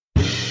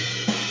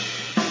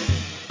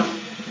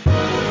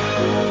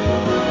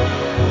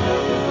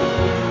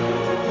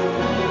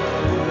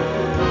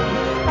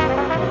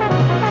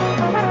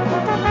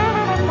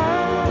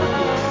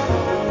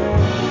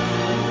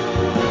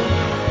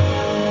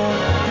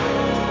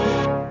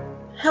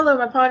Hello,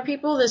 my pod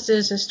people. This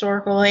is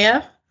Historical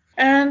AF.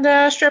 And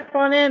strap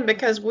on in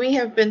because we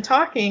have been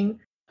talking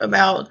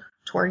about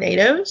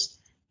tornadoes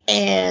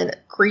and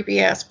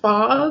creepy-ass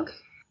fog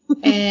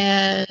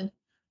and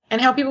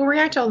how people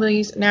react to all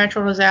these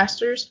natural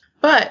disasters.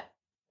 But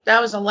that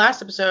was the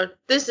last episode.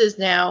 This is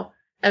now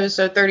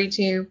episode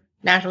 32,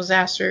 Natural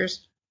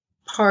Disasters,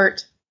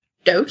 part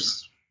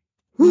dos.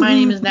 My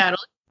name is Natalie.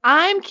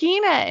 I'm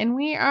Kina, and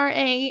we are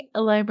a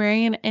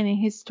librarian and a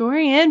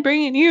historian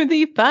bringing you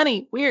the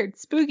funny, weird,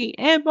 spooky,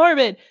 and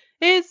morbid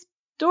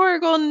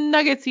historical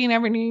nuggets you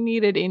never knew you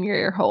needed in your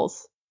ear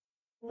holes.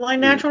 Why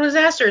natural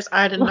disasters?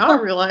 I did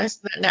not realize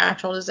that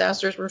natural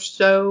disasters were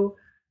so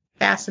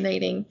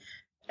fascinating.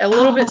 A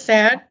little bit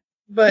sad,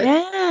 but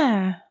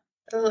yeah.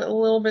 A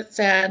little bit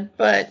sad,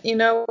 but you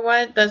know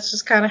what? That's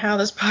just kind of how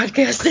this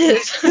podcast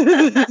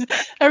is.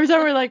 Every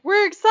time we're like,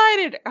 we're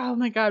excited. Oh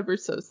my God, we're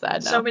so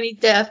sad now. So many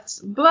deaths,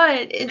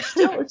 but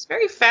it's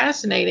very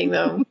fascinating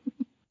though.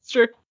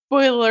 Sure.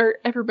 Spoiler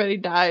alert, everybody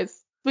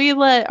dies. We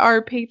let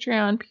our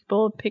Patreon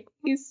people pick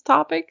these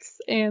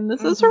topics, and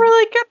this is a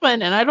really good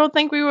one, and I don't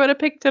think we would have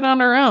picked it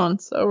on our own,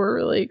 so we're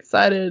really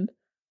excited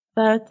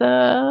that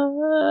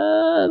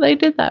they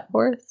did that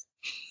for us.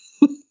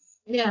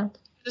 Yeah.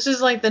 This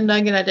is like the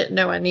nugget I didn't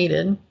know I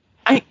needed.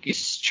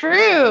 It's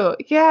true.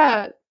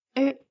 Yeah.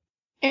 It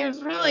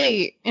was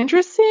really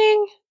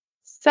interesting.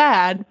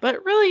 Sad,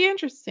 but really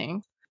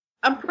interesting.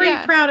 I'm pretty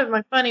proud of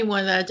my funny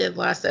one that I did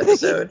last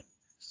episode.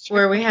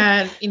 Where we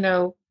had,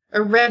 a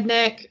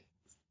redneck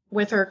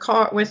with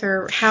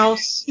her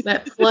house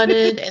that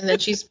flooded, and then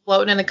she's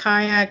floating in a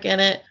kayak in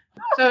it.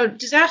 So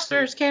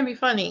disasters can be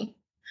funny.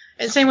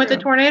 And same with the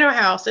tornado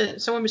house.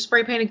 Someone was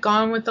spray painted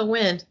Gone with the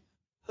Wind.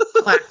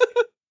 Classic.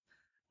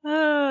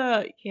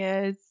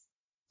 Yes.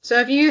 So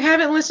if you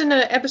haven't listened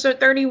to episode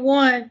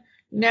 31,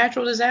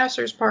 Natural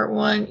Disasters Part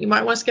 1, you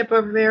might want to skip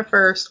over there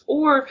first.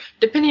 Or,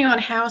 depending on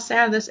how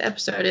sad this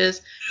episode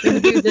is, we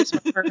can do this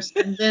one first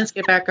and then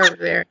skip back over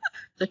there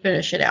to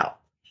finish it out.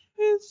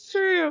 It's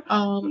true. But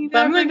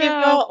I'm going to give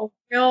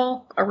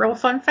y'all a real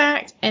fun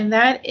fact, and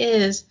that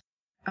is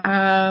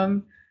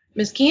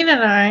Miss Keena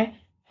and I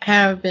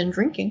have been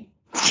drinking.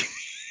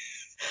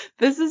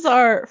 This is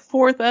our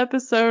 4th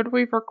episode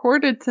we've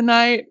recorded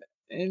tonight.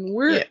 And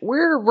we're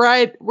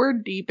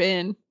deep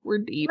in.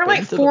 We're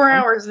like 4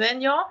 hours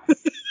in, y'all.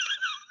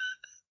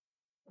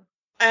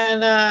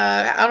 And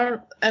I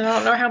don't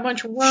know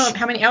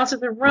how many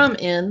ounces of rum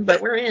in, but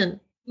we're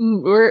in.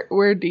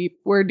 We're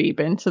deep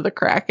into the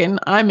Kraken.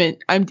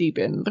 I'm deep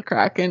in the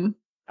Kraken.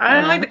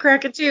 I like the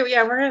Kraken too.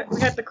 Yeah, we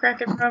got the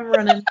Kraken rum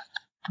running.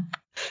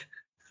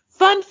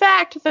 Fun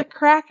fact: the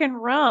Kraken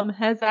rum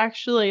has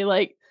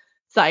actually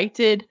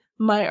cited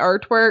my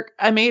artwork.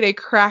 I made a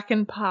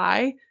Kraken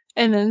pie.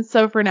 And then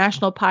so for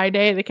National Pie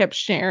Day, they kept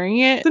sharing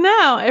it. So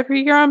now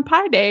every year on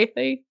Pie Day,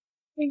 they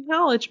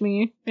acknowledge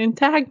me and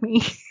tag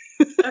me.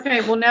 Okay,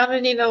 well now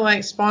they need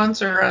to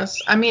sponsor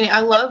us. I mean,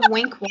 I love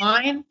Wink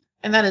Wine,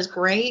 and that is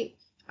great.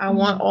 I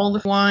want all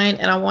the wine,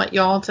 and I want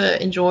y'all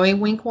to enjoy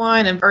Wink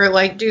Wine, or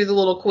do the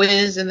little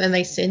quiz, and then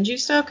they send you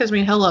stuff. Because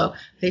hello,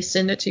 they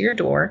send it to your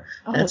door.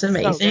 That's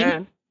amazing.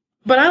 So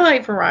but I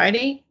like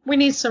variety. We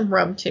need some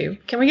rum too.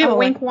 Can we get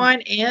Wink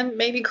Wine and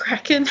maybe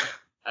Kraken?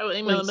 I would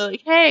email them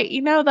hey,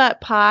 you know that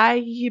pie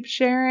you keep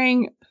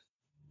sharing?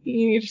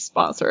 You need to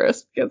sponsor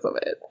us because of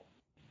it.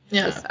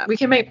 Yeah, we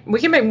can make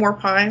more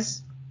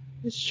pies.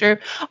 It's true.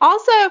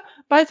 Also,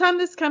 by the time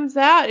this comes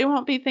out, it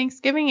won't be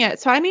Thanksgiving yet,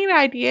 so I need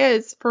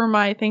ideas for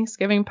my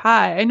Thanksgiving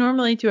pie. I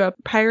normally do a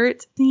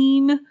pirate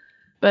scene,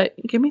 but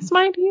give me some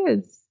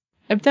ideas.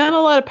 I've done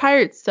a lot of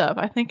pirate stuff.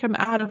 I think I'm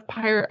out of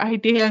pirate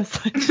ideas.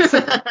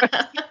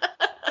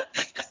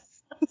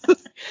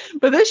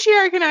 But this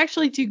year I can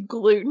actually do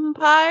gluten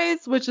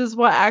pies, which is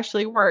what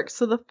actually works.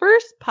 So the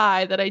first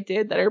pie that I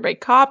did that everybody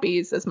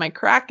copies is my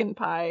Kraken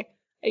pie.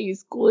 I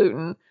use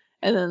gluten.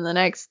 And then the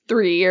next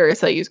 3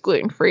 years I use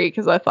gluten-free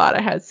because I thought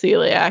I had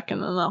celiac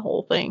and then the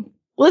whole thing.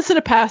 Listen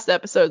to past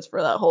episodes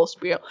for that whole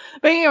spiel.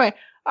 But anyway,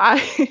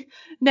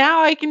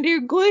 now I can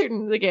do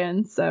gluten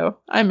again. So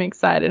I'm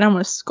excited. I'm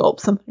going to sculpt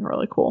something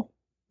really cool.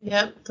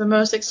 Yep, the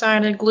most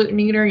excited gluten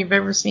eater you've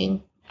ever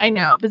seen. I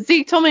know, but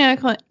Zeke told me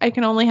I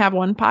can only have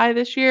one pie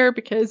this year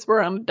because we're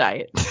on a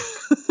diet.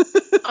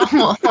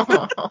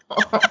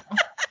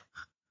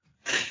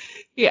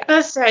 Yeah.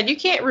 That's sad. You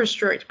can't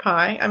restrict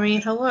pie. I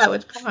mean, hello,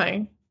 it's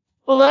pie.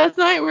 Well, last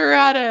night we were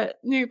at a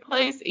new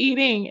place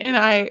eating, and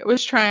I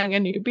was trying a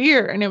new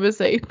beer, and it was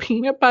a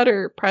peanut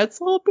butter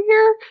pretzel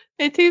beer.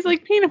 It tastes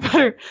like peanut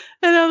butter.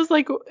 And I was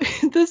like,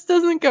 this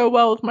doesn't go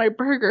well with my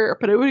burger,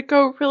 but it would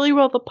go really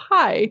well with the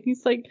pie. And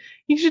he's like,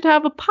 you should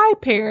have a pie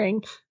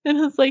pairing. And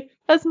I was like,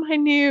 that's my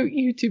new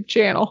YouTube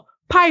channel.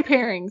 Pie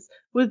pairings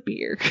with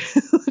beer.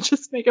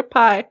 Just make a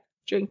pie,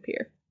 drink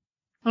beer.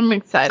 I'm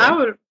excited. I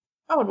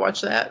would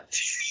watch that.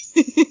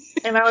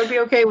 And I would be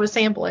okay with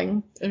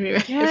sampling.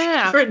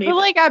 Yeah. But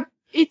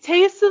it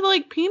tasted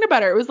like peanut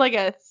butter. It was like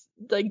a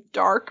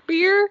dark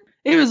beer.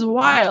 It was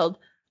wild.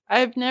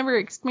 I've never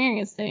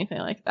experienced anything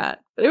like that.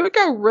 But it would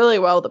go really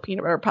well with a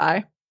peanut butter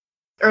pie.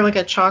 Or like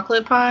a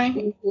chocolate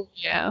pie.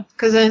 Yeah.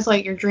 Because then it's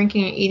like you're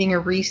drinking and eating a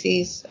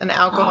Reese's, an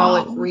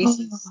alcoholic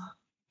Reese's.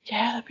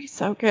 Yeah, that'd be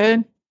so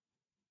good.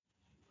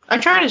 I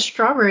tried a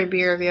strawberry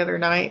beer the other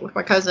night with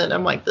my cousin.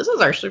 I'm like, this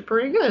is actually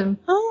pretty good.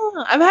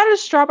 Oh, I've had a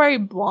strawberry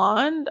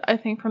blonde, I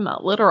think from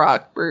that Little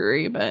Rock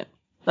brewery, but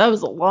that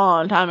was a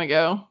long time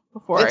ago.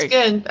 It's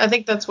good. I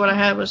think that's what I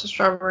had was a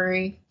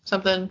strawberry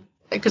something.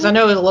 Because I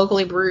know it was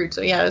locally brewed.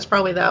 So yeah, it's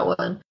probably that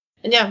one.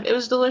 And yeah, it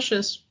was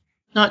delicious.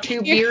 Not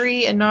too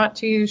beery and not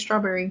too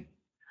strawberry.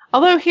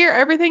 Although here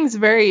everything's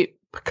very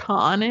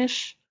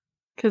pecanish.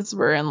 Because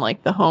we're in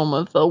like the home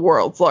of the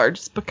world's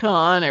largest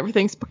pecan.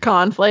 Everything's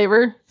pecan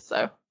flavor.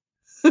 So.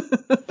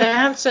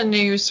 That's a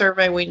new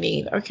survey we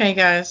need. Okay,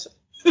 guys.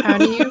 How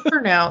do you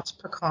pronounce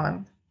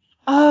pecan?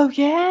 Oh,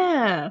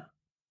 yeah.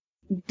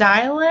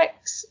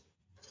 Dialects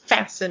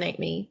fascinate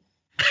me.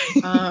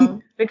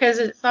 Because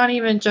it's not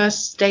even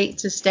just state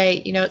to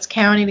state. You know, it's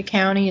county to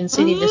county and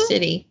city to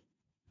city.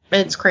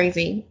 It's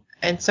crazy.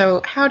 And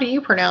so how do you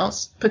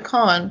pronounce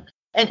pecan?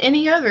 And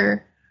any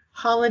other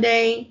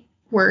holiday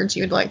words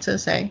you'd like to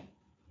say?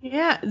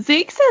 Yeah.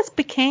 Zeke says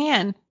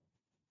pecan.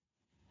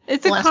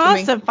 It's a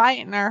constant fight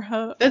in our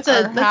house. That's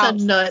a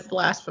nut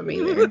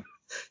blasphemy there.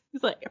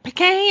 He's like,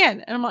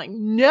 pecan. And I'm like,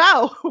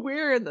 no,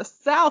 we're in the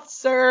South,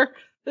 sir.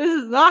 This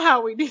is not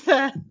how we do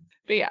that.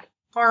 But yeah.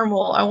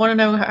 Caramel. I want to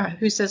know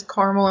who says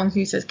caramel and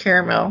who says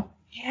caramel.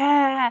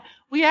 Yeah.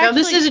 Now,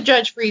 this is a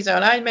judge-free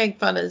zone. I make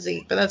fun of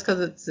Zeke, but that's because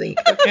it's Zeke,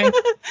 okay?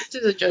 This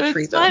is a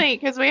judge-free zone. It's funny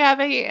because we have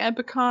a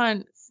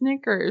pecan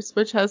Snickers,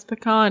 which has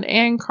pecan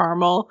and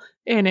caramel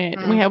in it.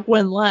 And we have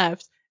one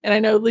left. And I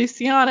know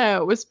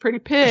Luciano was pretty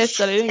pissed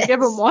that I didn't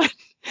give him one.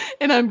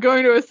 And I'm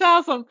going to his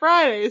house on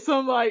Friday. So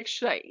I'm like,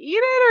 should I eat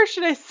it or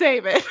should I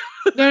save it?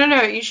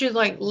 No. You should,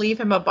 leave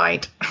him a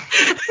bite.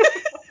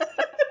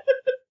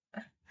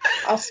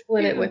 I'll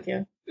split it with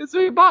you. Because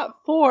we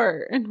bought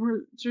 4. And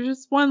there's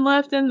just one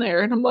left in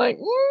there. And I'm like,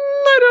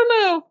 I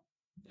don't know.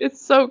 It's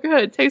so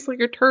good. It tastes like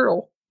a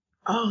turtle.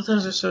 Oh,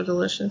 those are so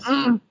delicious.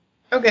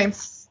 Okay.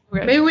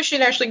 Maybe we should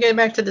actually get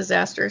back to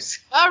disasters.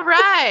 All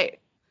right.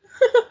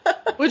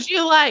 Would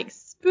you like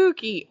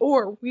spooky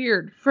or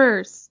weird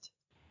first?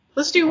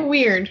 Let's do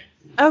weird.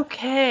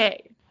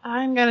 Okay.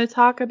 I'm going to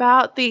talk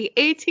about the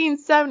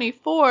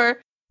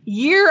 1874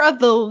 Year of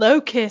the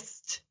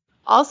Locust,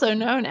 also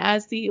known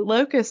as the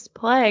Locust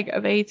Plague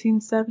of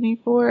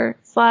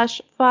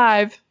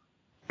 1874/5.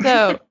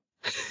 So,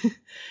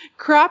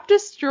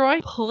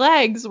 crop-destroying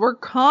plagues were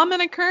common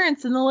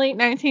occurrence in the late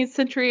 19th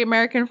century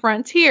American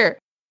frontier.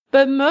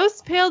 But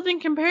most paled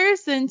in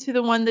comparison to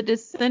the one that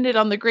descended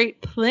on the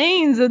Great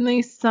Plains in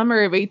the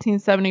summer of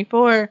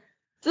 1874.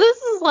 So this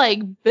is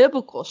like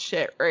biblical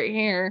shit right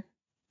here.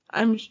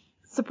 I'm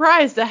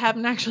surprised I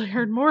haven't actually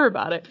heard more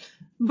about it.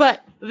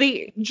 But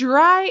the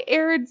dry,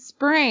 arid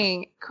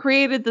spring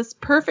created this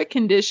perfect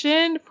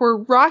condition for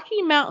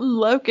Rocky Mountain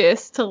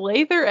locusts to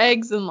lay their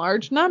eggs in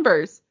large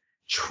numbers.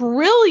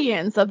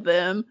 Trillions of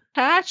them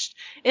hatched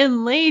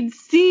and laid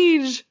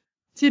siege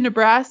to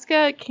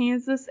Nebraska,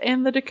 Kansas,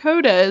 and the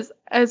Dakotas,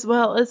 as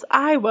well as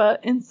Iowa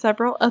and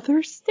several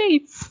other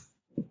states.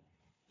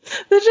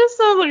 That just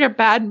sounds like a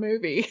bad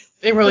movie.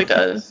 It really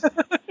does.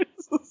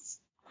 It's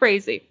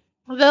crazy.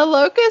 The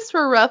locusts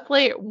were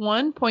roughly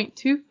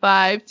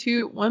 1.25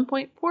 to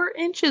 1.4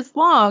 inches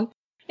long,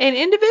 and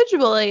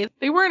individually,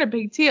 they weren't a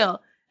big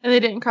deal, and they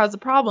didn't cause a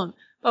problem.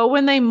 But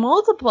when they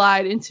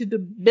multiplied into the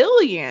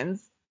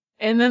billions,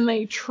 and then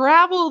they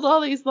traveled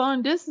all these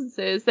long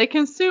distances, they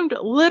consumed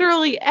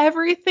literally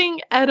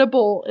everything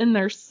edible in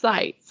their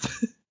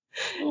sights.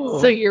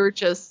 So you were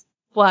just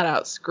flat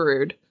out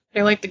screwed.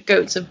 They're like the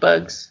goats of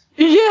bugs.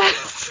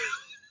 Yes!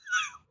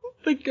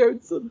 The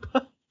goats of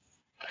bugs.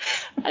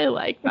 I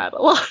like that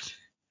a lot.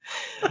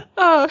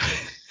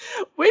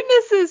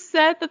 Witnesses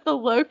said that the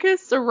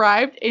locusts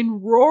arrived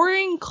in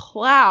roaring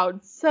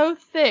clouds so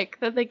thick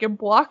that they could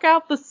block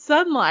out the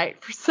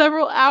sunlight for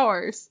several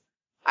hours.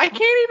 I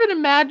can't even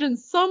imagine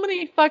so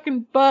many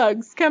fucking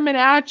bugs coming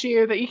at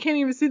you that you can't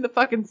even see the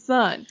fucking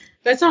sun.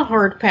 That's a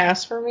hard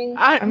pass for me.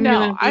 I'm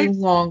gonna be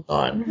long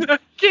gone. I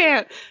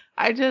can't.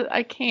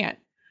 I can't.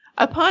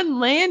 Upon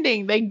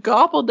landing, they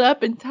gobbled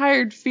up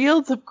entire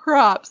fields of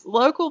crops,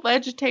 local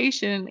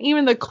vegetation, and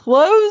even the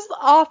clothes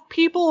off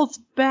people's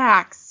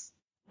backs.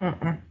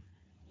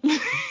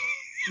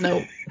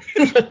 Nope.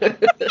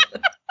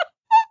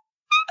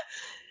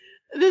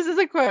 This is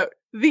a quote.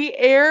 The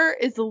air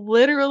is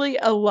literally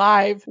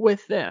alive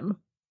with them.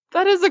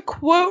 That is a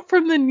quote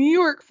from the New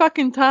York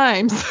fucking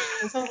Times.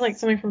 It sounds like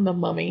something from The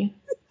Mummy.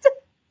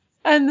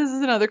 And this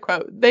is another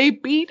quote. They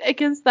beat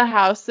against the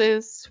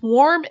houses,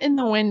 swarm in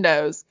the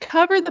windows,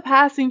 cover the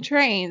passing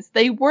trains.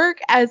 They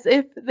work as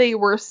if they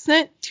were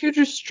sent to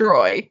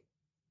destroy.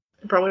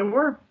 They probably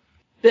were.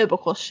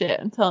 Biblical shit,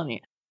 I'm telling you.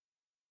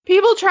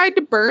 People tried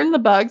to burn the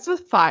bugs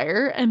with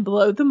fire and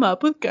blow them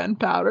up with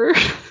gunpowder.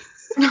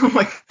 Oh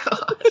my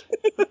god.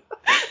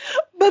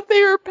 But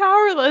they were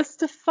powerless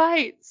to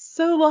fight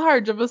so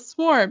large of a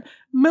swarm.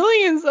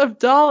 Millions of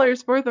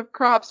dollars worth of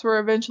crops were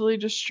eventually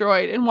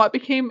destroyed in what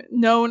became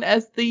known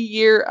as the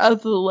Year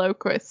of the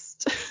Locust.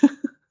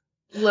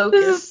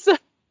 locust.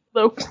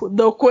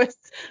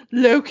 Locust.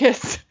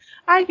 Locust.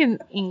 I can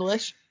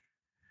English.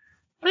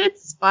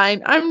 It's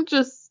fine.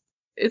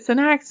 It's an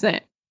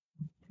accent.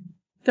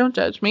 Don't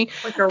judge me.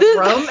 Like a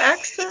rum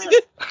accent?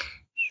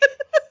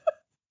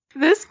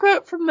 This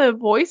quote from the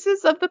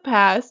Voices of the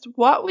Past,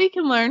 What We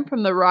Can Learn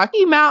from the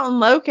Rocky Mountain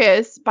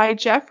Locust by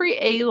Jeffrey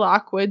A.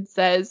 Lockwood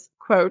says,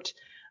 quote,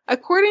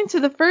 according to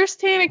the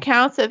first-hand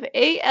accounts of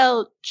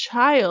A.L.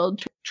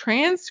 Child,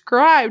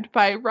 transcribed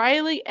by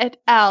Riley et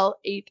al.,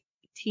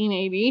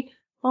 1880.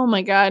 Oh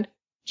my god.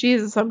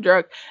 Jesus, I'm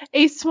drunk.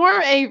 A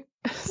swarm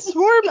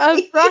of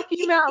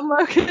Rocky Mountain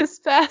locusts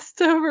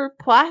passed over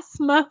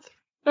Plattsmouth,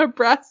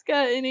 Nebraska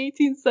in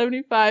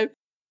 1875.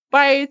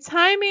 By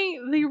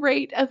timing the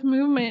rate of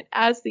movement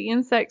as the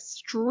insects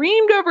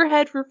streamed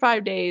overhead for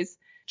 5 days,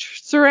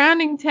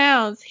 surrounding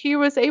towns, he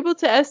was able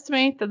to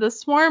estimate that the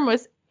swarm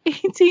was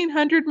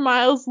 1,800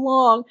 miles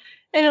long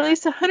and at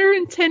least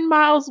 110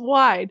 miles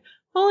wide.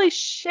 Holy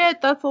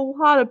shit, that's a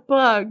lot of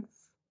bugs.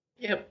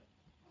 Yep.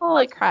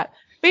 Holy crap.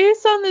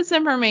 Based on this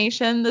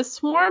information, the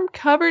swarm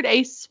covered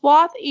a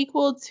swath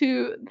equal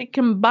to the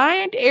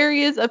combined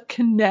areas of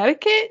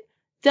Connecticut,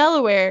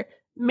 Delaware,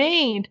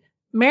 Maine,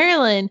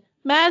 Maryland,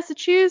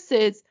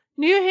 Massachusetts,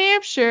 New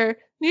Hampshire,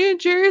 New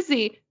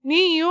Jersey, New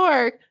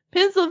York,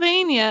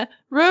 Pennsylvania,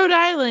 Rhode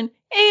Island,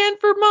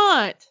 and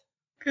Vermont.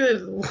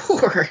 Good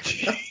lord.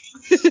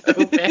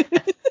 So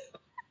bad.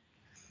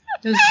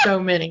 There's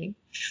so many.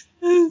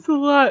 That's a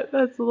lot.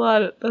 That's a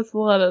lot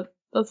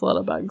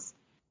of bugs.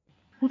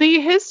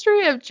 The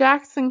history of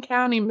Jackson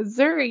County,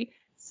 Missouri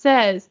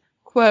says,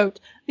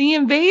 quote, the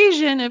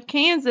invasion of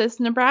Kansas,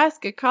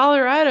 Nebraska,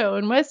 Colorado,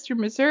 and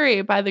western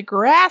Missouri by the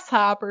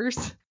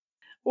grasshoppers,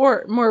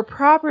 or more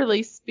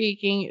properly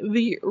speaking,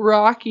 the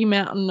Rocky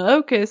Mountain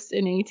locust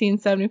in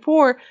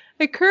 1874,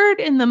 occurred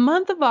in the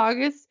month of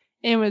August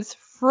and was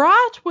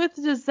fraught with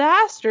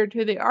disaster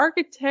to the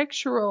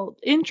architectural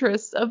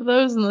interests of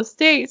those in the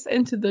states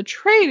and to the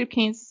trade of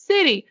Kansas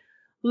City.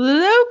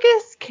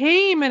 Locusts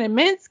came in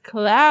immense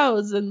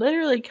clouds and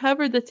literally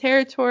covered the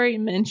territory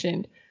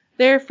mentioned.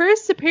 Their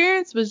first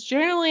appearance was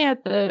generally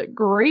at the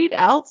great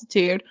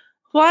altitude,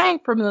 flying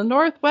from the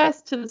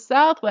northwest to the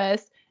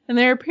southwest, and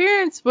their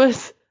appearance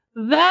was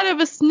that of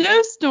a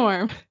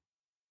snowstorm.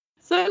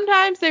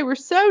 Sometimes they were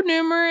so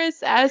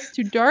numerous as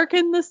to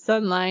darken the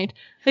sunlight.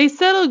 They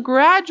settled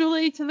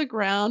gradually to the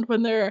ground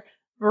when their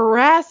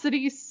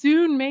voracity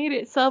soon made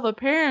itself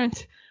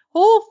apparent.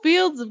 Whole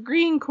fields of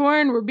green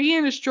corn were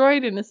being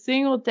destroyed in a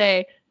single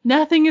day.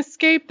 Nothing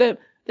escaped them.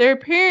 Their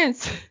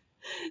appearance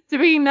to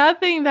be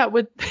nothing that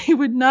they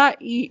would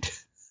not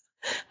eat.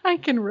 I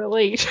can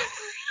relate.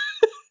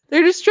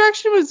 Their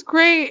destruction was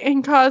great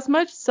and caused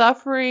much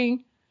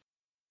suffering.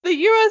 The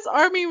U.S.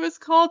 Army was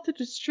called to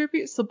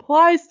distribute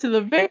supplies to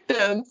the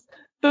victims,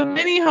 but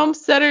many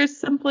homesteaders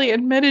simply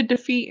admitted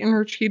defeat and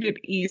retreated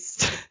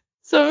east.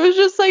 So it was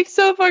just like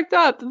so fucked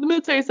up. The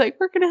military's like,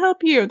 we're gonna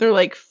help you. They're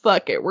like,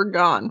 fuck it, we're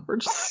gone.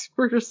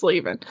 We're just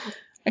leaving.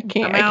 I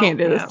can't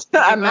do this.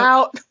 I'm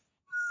out.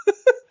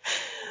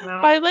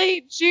 By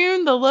late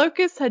June, the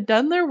locusts had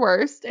done their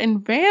worst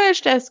and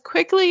vanished as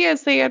quickly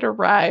as they had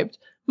arrived.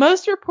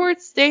 Most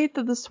reports state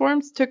that the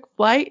swarms took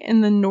flight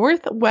in the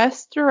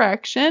northwest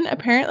direction,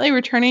 apparently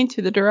returning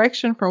to the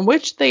direction from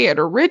which they had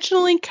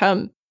originally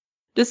come.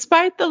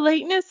 Despite the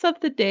lateness of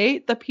the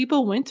date, the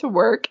people went to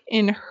work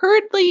in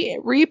hurriedly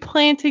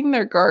replanting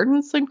their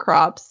gardens and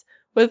crops,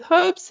 with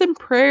hopes and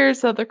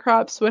prayers that the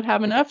crops would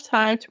have enough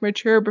time to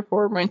mature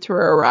before winter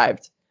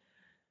arrived.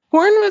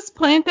 Corn was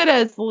planted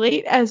as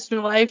late as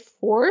July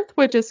 4th,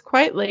 which is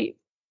quite late.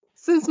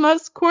 Since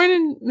most corn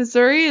in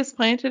Missouri is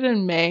planted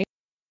in May,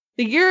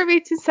 the year of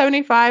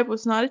 1875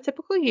 was not a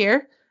typical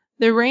year.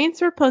 The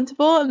rains were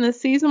plentiful and the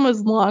season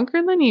was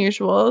longer than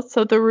usual,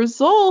 so the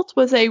result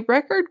was a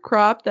record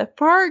crop that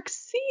far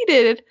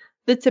exceeded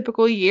the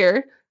typical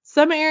year.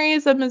 Some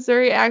areas of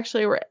Missouri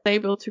actually were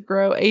able to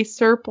grow a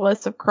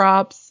surplus of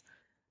crops,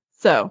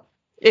 so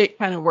it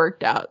kind of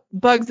worked out.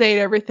 Bugs ate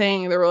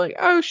everything. They were like,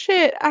 oh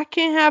shit, I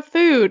can't have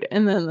food.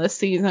 And then the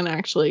season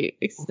actually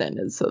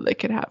extended so they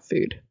could have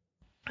food.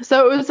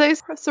 So it was a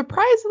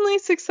surprisingly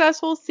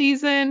successful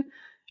season,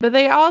 but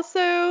they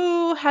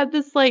also had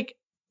this like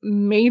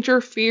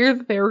major fear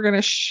that they were going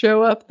to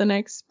show up the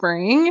next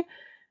spring.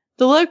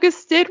 The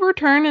locusts did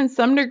return in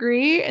some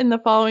degree in the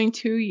following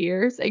 2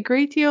 years. A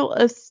great deal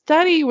of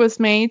study was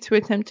made to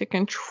attempt to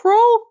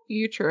control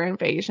future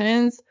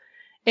invasions,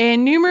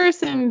 and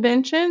numerous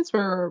inventions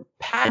were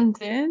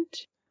patented.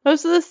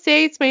 Most of the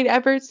states made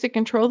efforts to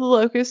control the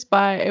locusts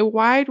by a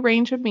wide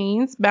range of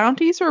means.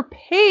 Bounties were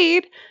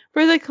paid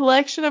for the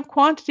collection of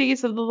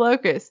quantities of the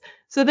locusts.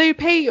 So they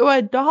pay you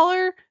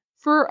 $1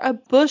 for a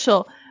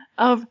bushel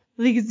of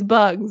these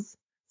bugs.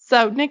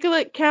 So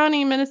Nicollet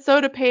County,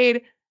 Minnesota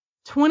paid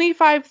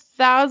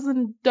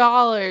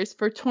 $25,000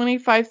 for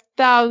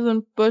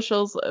 25,000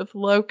 bushels of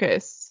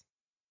locusts.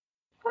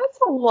 That's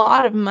a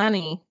lot of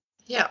money.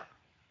 Yeah.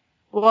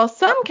 While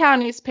some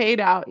counties paid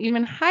out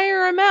even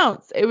higher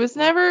amounts, it was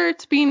never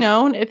to be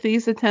known if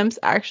these attempts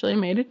actually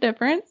made a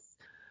difference.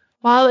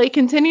 While they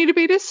continue to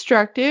be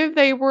destructive,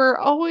 they were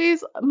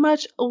always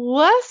much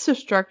less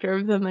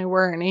destructive than they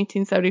were in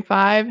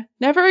 1875.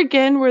 Never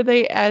again were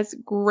they as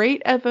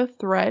great of a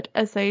threat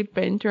as they'd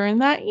been during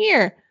that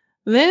year.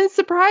 Then,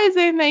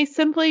 surprising, they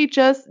simply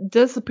just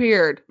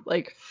disappeared.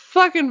 Like,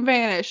 fucking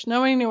vanished.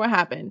 Nobody knew what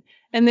happened.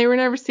 And they were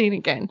never seen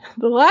again.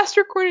 The last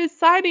recorded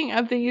sighting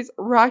of these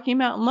Rocky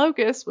Mountain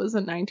locusts was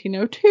in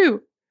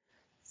 1902.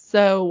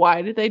 So,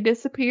 why did they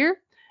disappear?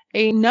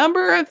 A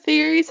number of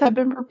theories have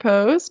been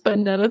proposed, but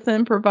none of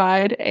them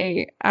provide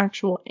an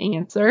actual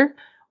answer.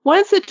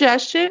 One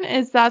suggestion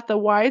is that the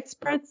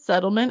widespread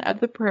settlement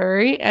of the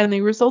prairie and the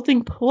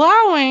resulting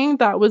plowing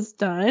that was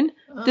done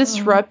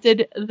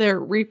disrupted their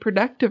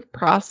reproductive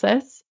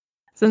process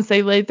since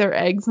they laid their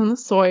eggs in the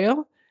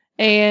soil.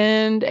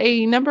 And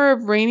a number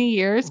of rainy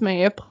years may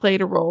have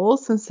played a role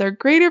since their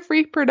greater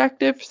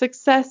reproductive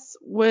success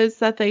was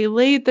that they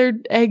laid their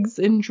eggs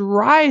in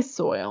dry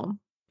soil.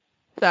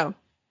 So,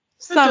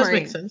 That does summary.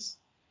 make sense.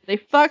 They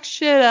fucked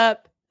shit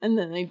up and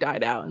then they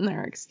died out and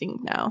they're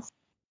extinct now.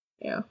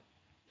 Yeah.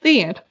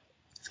 The end.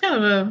 It's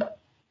kind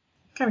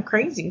of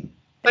crazy.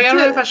 Like, I don't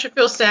know if I should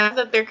feel sad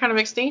that they're kind of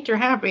extinct or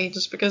happy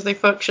just because they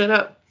fuck shit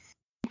up.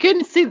 You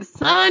couldn't see the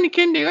sun. You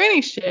couldn't do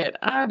any shit.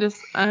 I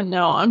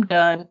know. I'm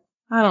done.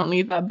 I don't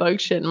need that bug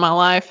shit in my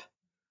life.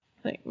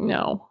 Like,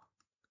 no.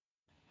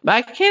 But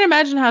I can't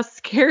imagine how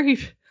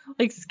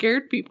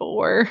scared people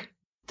were.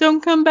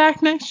 Don't come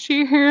back next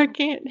year. I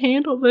can't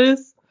handle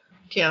this.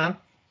 Yeah.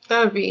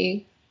 That would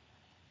be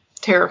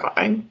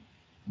terrifying.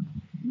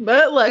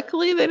 But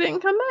luckily they didn't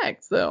come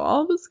back, so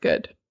all was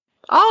good.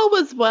 All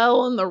was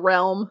well in the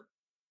realm.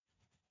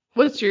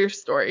 What's your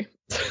story?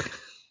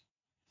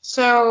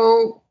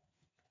 So,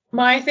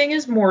 my thing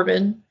is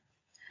morbid.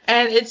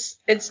 And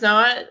it's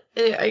not,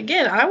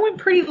 again, I went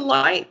pretty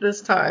light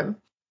this time.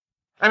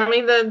 I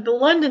mean, the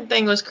London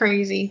thing was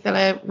crazy that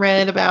I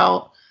read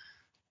about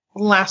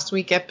last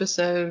week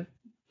episode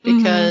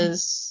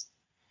because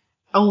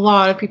a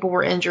lot of people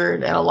were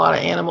injured and a lot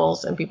of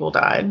animals and people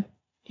died.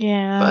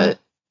 Yeah. But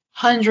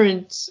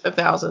hundreds of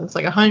thousands,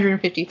 like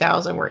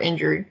 150,000 were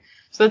injured.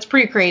 So that's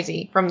pretty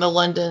crazy from the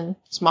London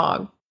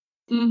smog.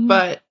 Mm-hmm.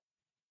 But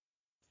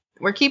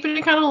we're keeping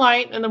it kind of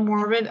light and the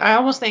morbid. I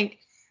almost think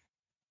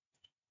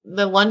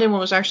the London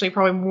one was actually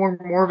probably more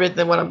morbid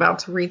than what I'm about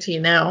to read to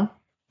you now.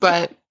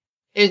 But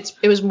it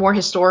was more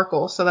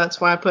historical, so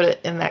that's why I put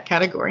it in that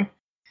category.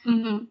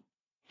 Mm-hmm.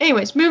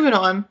 Anyways, moving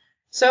on.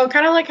 So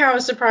kind of like how I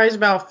was surprised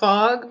about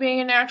fog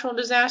being a natural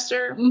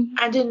disaster,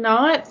 I did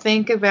not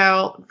think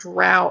about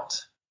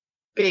drought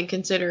being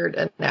considered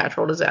a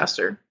natural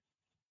disaster.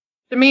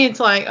 To me, it's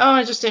like, oh,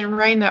 it just didn't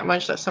rain that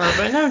much that summer.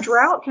 But no,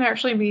 drought can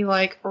actually be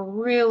like a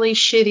really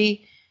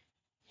shitty,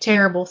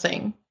 terrible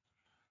thing.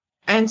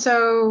 And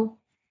so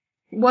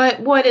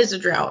what is a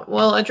drought?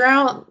 Well, a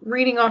drought,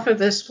 reading off of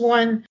this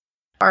one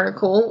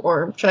article,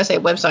 or should I say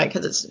website,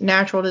 because it's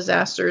Natural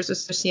Disasters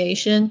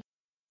Association.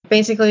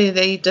 Basically,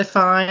 they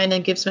define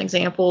and give some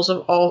examples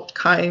of all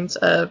kinds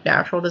of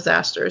natural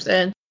disasters.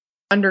 And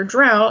under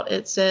drought,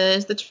 it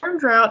says the term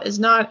drought is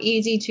not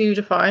easy to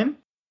define.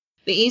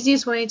 The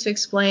easiest way to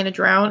explain a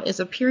drought is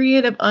a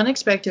period of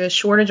unexpected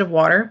shortage of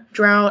water.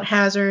 Drought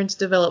hazards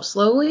develop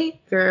slowly.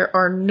 There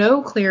are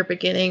no clear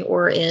beginning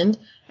or end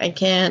and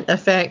can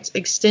affect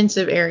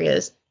extensive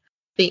areas.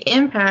 The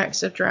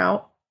impacts of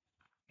drought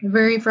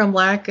vary from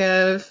lack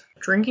of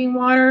drinking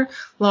water,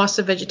 loss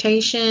of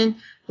vegetation,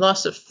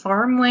 loss of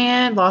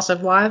farmland, loss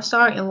of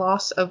livestock, and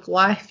loss of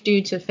life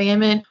due to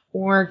famine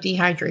or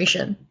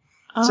dehydration.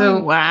 Oh,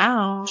 so,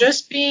 wow.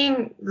 Just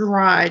being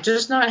dry,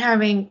 just not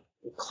having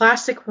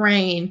classic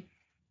rain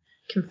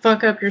can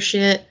fuck up your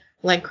shit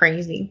like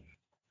crazy.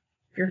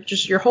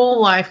 Your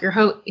whole life, your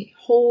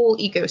whole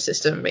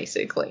ecosystem,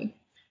 basically.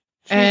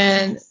 Jesus.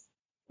 And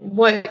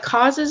what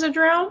causes a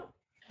drought?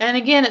 And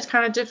again, it's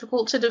kind of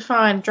difficult to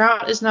define.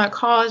 Drought is not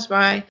caused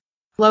by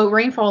low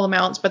rainfall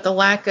amounts, but the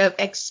lack of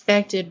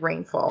expected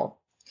rainfall.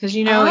 Because,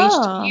 each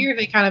year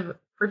they kind of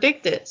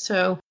predict it.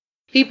 So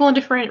people in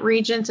different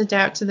regions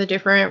adapt to the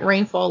different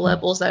rainfall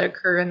levels that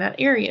occur in that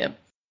area.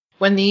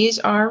 When these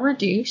are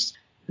reduced,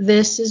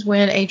 this is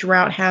when a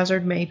drought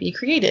hazard may be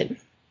created.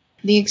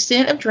 The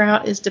extent of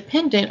drought is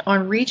dependent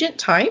on region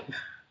type.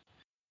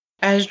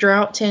 As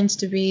drought tends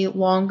to be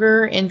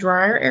longer in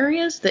drier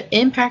areas, the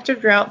impact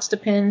of droughts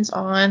depends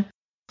on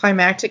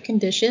climatic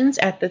conditions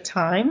at the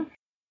time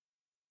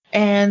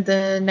and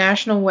the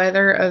national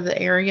weather of the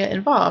area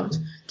involved.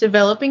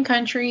 Developing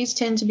countries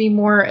tend to be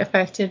more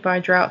affected by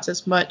droughts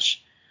as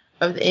much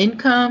of the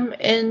income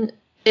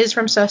is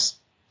from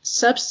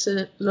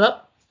subsistence.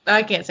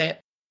 I can't say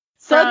it.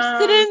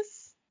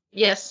 Subsistence?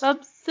 Yes.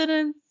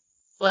 Subsistence.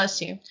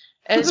 Bless you.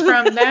 It's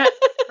from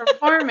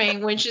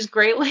farming, which is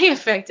greatly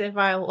affected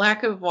by a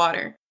lack of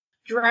water.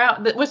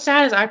 Drought. What's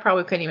sad is I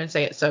probably couldn't even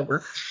say it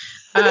sober.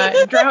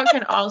 Drought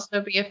can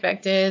also be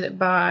affected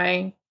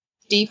by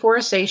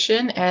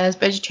deforestation, as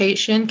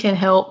vegetation can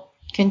help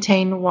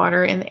contain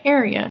water in the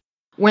area.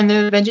 When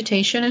the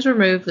vegetation is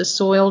removed, the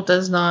soil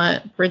does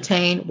not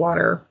retain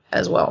water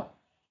as well.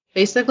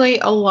 Basically,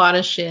 a lot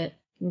of shit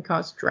can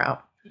cause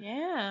drought.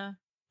 Yeah.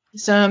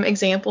 Some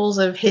examples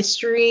of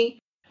history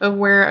of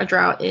where a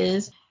drought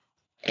is.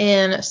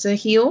 In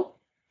Sahel,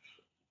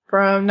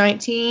 from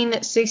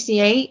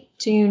 1968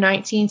 to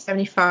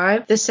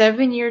 1975, the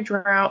 7-year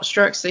drought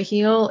struck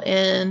Sahel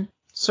in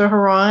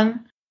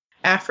Saharan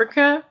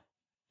Africa.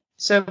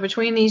 So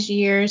between these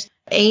years,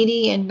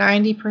 80 and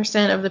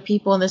 90% of the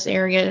people in this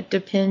area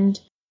depend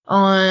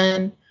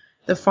on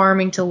the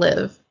farming to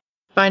live.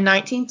 By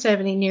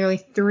 1970, nearly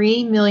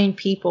 3 million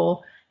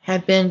people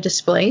had been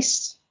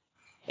displaced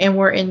and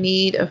were in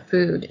need of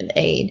food and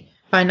aid.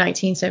 By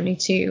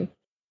 1972,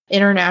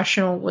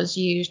 international was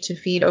used to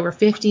feed over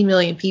 50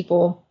 million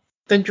people.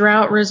 The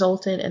drought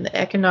resulted in the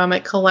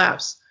economic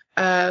collapse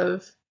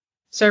of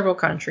several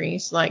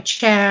countries like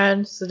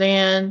Chad,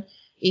 Sudan,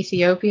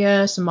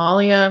 Ethiopia,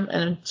 Somalia,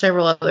 and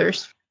several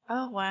others.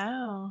 Oh,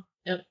 wow.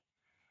 Yep.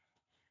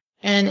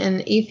 And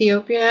in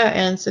Ethiopia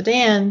and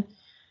Sudan,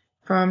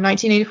 from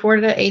 1984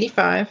 to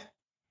 85,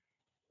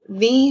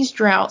 these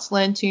droughts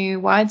led to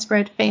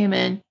widespread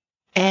famine,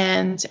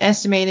 and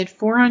estimated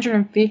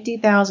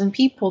 450,000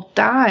 people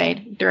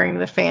died during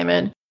the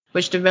famine,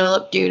 which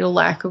developed due to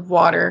lack of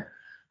water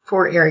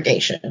for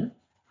irrigation.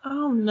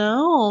 Oh,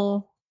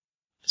 no.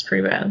 It's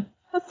pretty bad.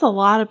 That's a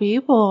lot of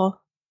people.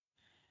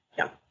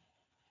 Yeah.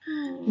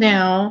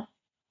 Now,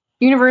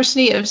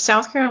 University of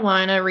South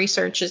Carolina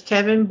researchers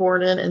Kevin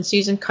Borden and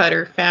Susan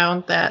Cutter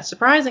found that,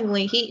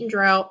 surprisingly, heat and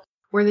drought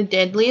were the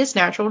deadliest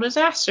natural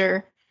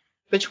disaster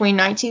between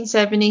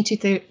 1970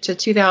 to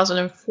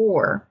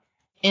 2004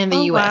 in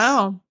the U.S.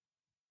 Wow.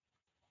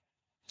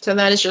 So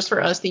that is just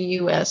for us, the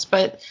U.S.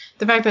 But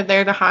the fact that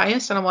they're the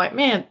highest, and I'm like,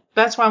 man,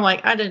 that's why I'm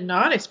like, I did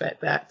not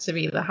expect that to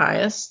be the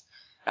highest.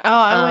 Oh,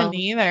 I wouldn't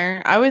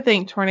either. I would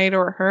think tornado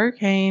or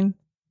hurricane.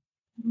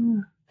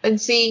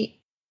 And see,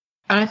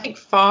 and I think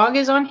fog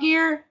is on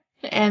here,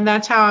 and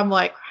that's how I'm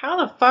like, how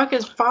the fuck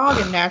is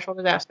fog a natural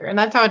disaster? And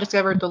that's how I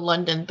discovered the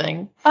London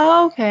thing.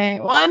 Oh, okay.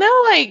 Well, I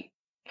know, like,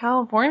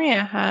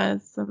 California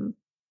has some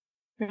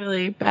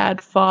really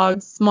bad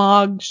fog,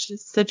 smog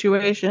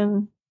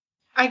situation.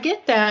 I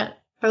get that,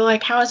 but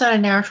like, how is that a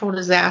natural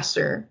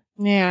disaster?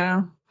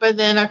 Yeah. But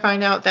then I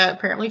find out that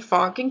apparently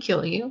fog can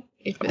kill you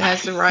if it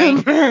has the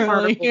right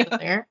particles in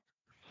there.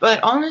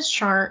 But on this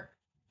chart,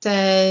 it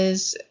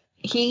says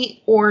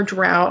heat or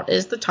drought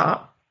is the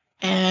top,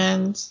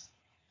 and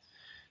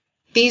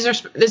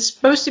it's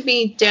supposed to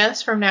be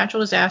deaths from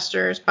natural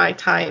disasters by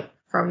type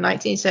from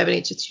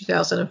 1970 to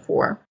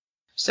 2004.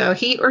 So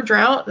heat or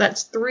drought,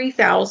 that's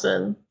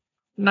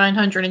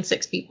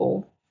 3,906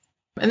 people.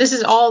 And this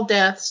is all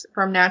deaths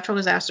from natural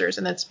disasters,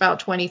 and that's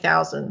about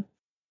 20,000.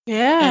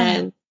 Yeah.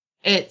 And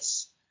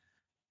it's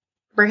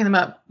breaking them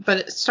up. But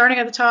it's starting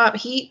at the top,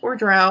 heat or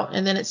drought,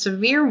 and then it's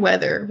severe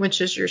weather,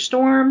 which is your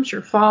storms,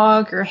 your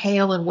fog, your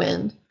hail, and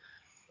wind.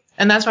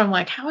 And that's why I'm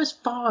like, how is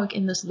fog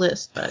in this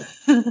list? But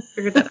I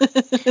figured that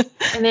out.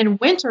 And then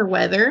winter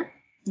weather,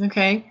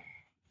 okay,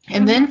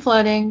 and then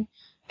flooding,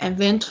 and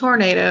then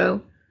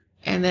tornado,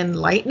 and then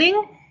lightning,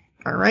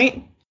 all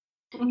right?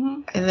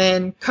 Mm-hmm. And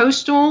then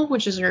coastal,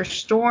 which is your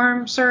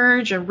storm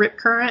surge and rip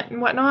current and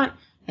whatnot.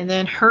 And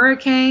then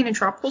hurricane and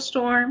tropical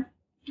storm.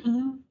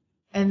 Mm-hmm.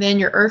 And then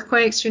your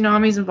earthquakes,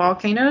 tsunamis, and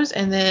volcanoes.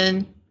 And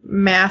then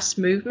mass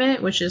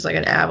movement, which is like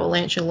an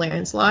avalanche and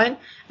landslide.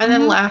 And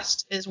then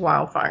last is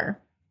wildfire.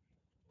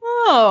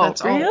 Oh,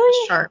 that's really? all on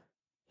this chart.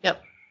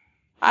 Yep.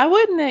 I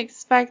wouldn't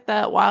expect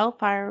that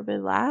wildfire would be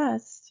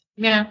last.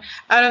 Yeah.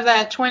 Out of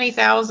that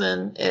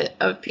 20,000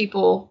 of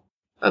people,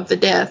 of the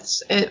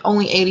deaths,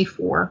 only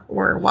 84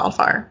 were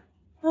wildfire.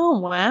 Oh,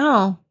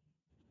 wow.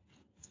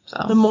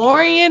 So the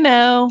more you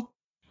know.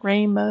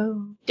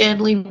 Rainbow.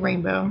 Deadly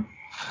rainbow.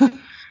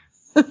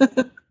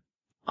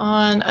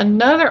 On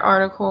another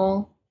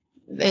article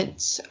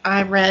that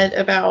I read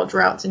about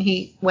droughts and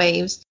heat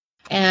waves,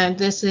 and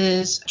this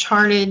is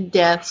charted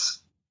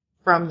deaths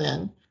from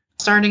then.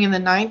 Starting in the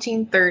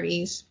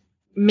 1930s,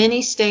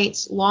 many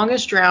states'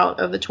 longest drought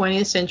of the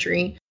 20th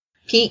century,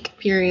 peak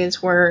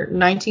periods were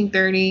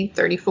 1930,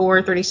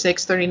 34,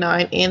 36,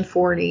 39, and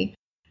 40.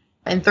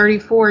 And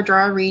 34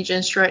 dry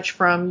regions stretch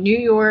from New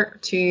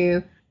York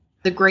to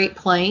the Great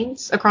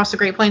Plains, across the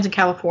Great Plains in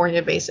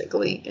California,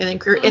 basically.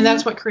 And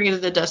that's what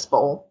created the Dust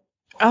Bowl.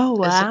 Oh,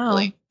 wow.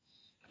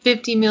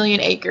 50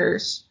 million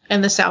acres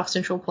in the South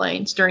Central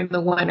Plains during the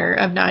winter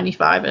of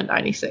 95 and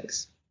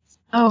 96.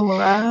 Oh,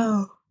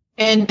 wow.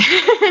 And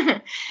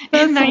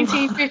in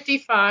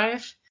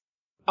 1955,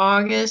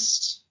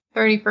 August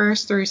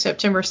 31st through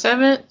September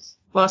 7th,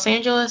 Los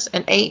Angeles,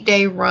 an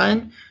 8-day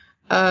run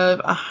of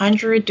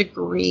 100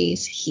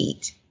 degrees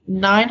heat.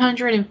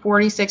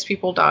 946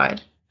 people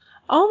died.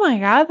 Oh my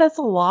God, that's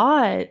a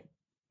lot.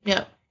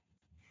 Yep.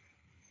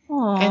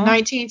 Aww. In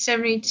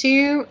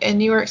 1972, in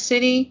New York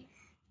City,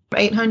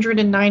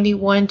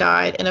 891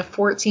 died in a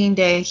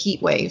 14-day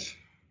heat wave.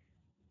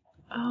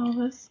 Oh,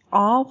 that's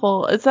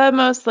awful. Is that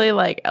mostly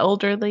like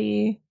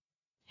elderly?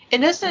 It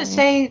doesn't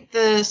say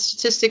the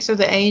statistics of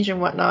the age and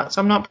whatnot,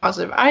 so I'm not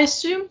positive. I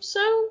assume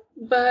so,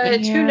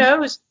 but who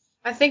knows?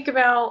 I think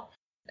about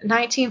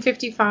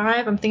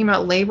 1955, I'm thinking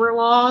about labor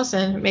laws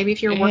and maybe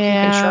if you're working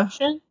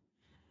construction.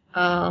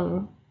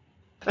 I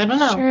don't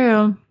know.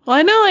 True. Well,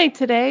 I know like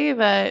today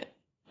that,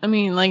 I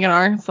mean, like in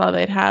Arkansas,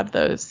 they'd have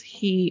those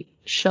heat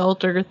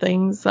shelter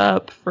things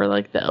up for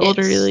like the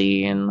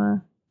elderly and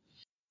the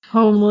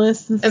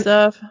homeless and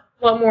stuff.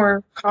 A lot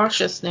more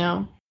cautious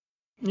now.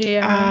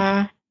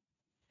 Yeah.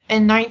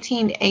 In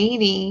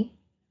 1980,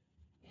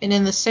 and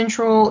in the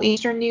central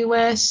eastern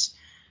U.S.,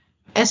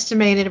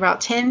 estimated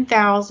about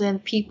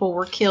 10,000 people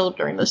were killed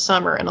during the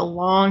summer in a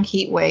long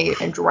heat wave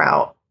and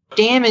drought.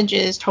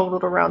 Damages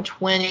totaled around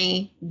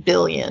 $20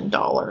 billion.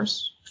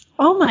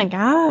 Oh my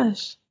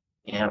gosh.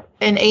 Yeah.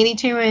 In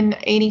 82 and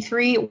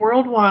 83,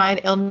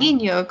 worldwide, El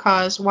Nino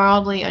caused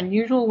wildly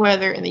unusual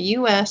weather in the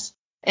U.S.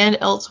 and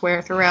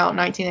elsewhere throughout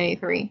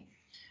 1983.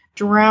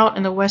 Drought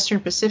in the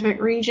Western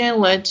Pacific region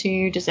led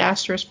to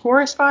disastrous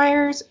forest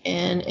fires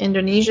in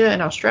Indonesia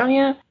and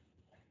Australia.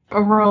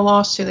 Overall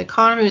loss to the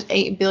economy was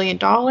 $8 billion.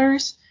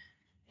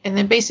 And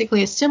then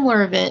basically a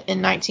similar event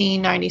in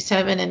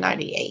 1997 and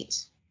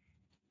 98.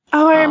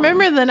 Oh, I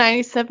remember the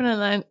 97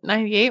 and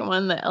 98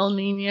 one, the El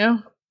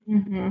Nino.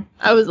 Mm-hmm.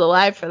 I was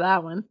alive for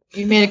that one.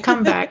 You made a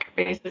comeback,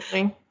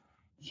 basically.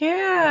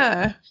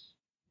 Yeah.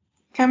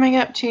 Coming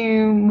up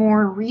to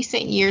more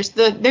recent years,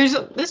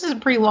 this is a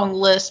pretty long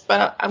list,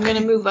 but I'm going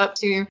to move up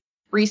to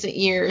recent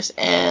years.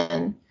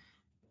 And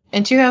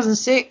in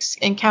 2006,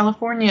 in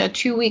California, a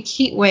 2-week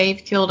heat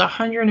wave killed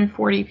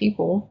 140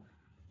 people.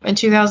 In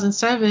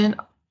 2007,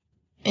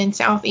 in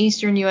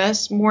southeastern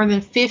U.S., more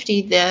than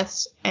 50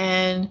 deaths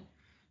and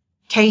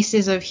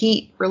cases of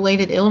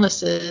heat-related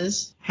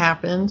illnesses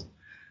happened.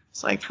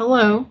 It's like,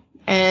 hello.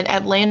 And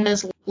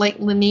Atlanta's Lake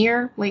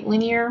Lanier,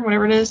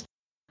 whatever it is,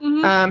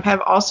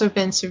 have also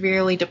been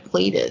severely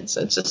depleted.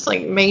 So it's just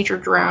like major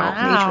drought,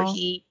 major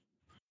heat.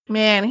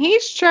 Man,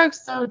 heat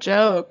stroke's no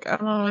joke. I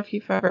don't know if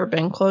you've ever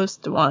been close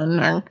to one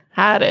or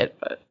had it,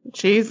 but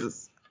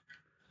Jesus.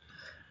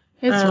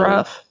 It's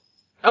rough.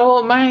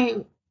 Oh, my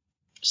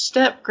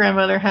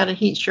step-grandmother had a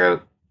heat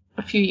stroke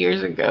a few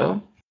years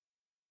ago.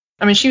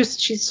 I mean, she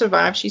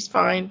survived. She's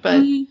fine,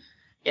 but yeah,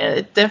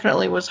 it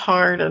definitely was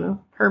hard, and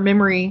her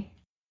memory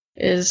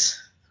is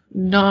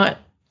not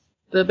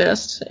the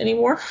best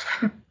anymore.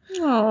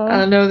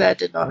 I know that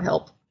did not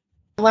help.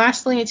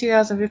 Lastly, in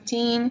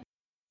 2015,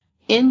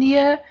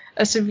 India,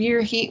 a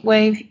severe heat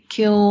wave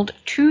killed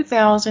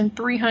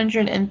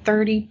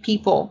 2,330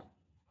 people.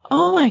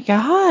 Oh my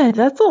God,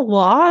 that's a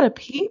lot of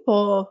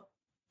people.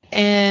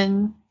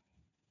 And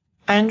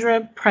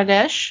Andhra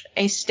Pradesh,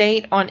 a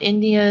state on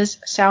India's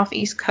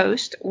southeast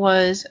coast,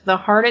 was the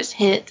hardest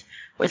hit,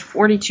 with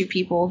 42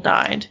 people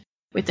died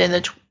within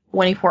the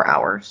 24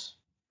 hours.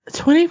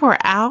 24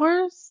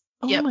 hours?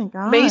 Oh yep. My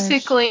gosh.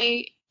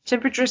 Basically,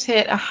 temperatures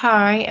hit a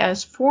high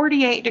as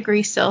 48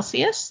 degrees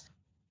Celsius,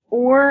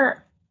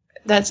 or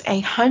that's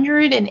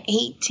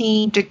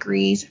 118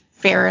 degrees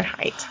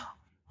Fahrenheit.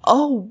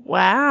 Oh,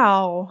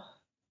 wow.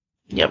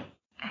 Yep.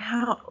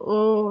 How?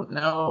 Oh,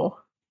 no.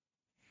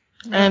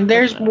 And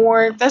there's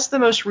more. That's the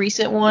most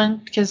recent one,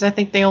 because I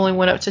think they only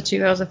went up to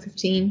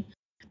 2015,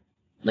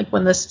 like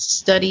when this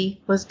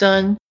study was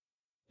done.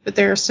 But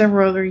there are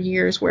several other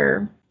years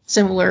where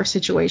similar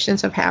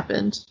situations have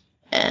happened,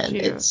 and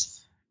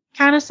it's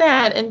kind of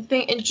sad. And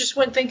just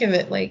when think of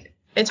it, like,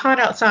 it's hot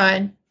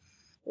outside,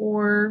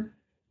 or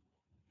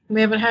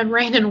we haven't had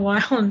rain in a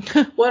while, and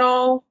what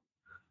all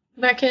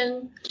that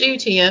can do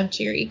to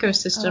your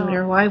ecosystem and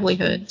your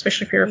livelihood,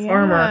 especially if you're a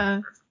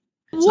farmer.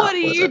 What do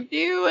you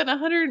do in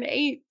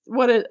 108?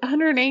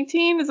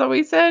 118 is that what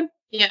we said?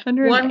 Yeah,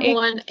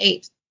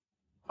 118.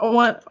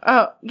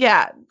 Oh,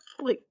 yeah.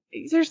 Like,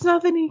 there's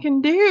nothing you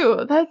can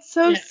do. That's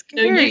so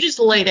scary. No, you just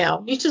lay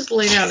down. You just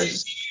lay down and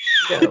just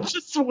go.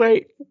 Just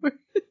wait.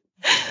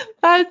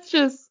 That's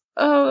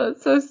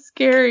so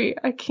scary.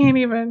 I can't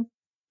even.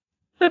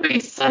 That'd be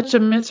such a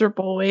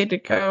miserable way to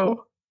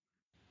go.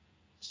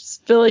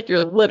 Just feel like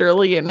you're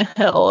literally in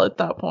hell at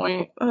that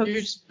point. You're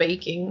just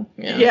baking.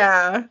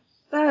 Yeah.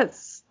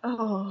 It's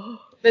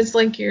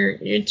like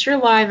it's your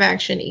live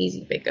action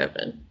Easy Bake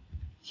Oven.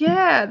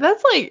 Yeah,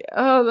 that's like,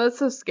 that's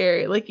so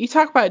scary. Like, you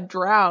talk about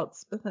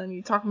droughts, but then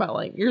you talk about,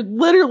 like, you're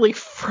literally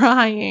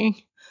frying.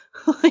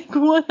 Like,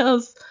 what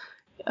else?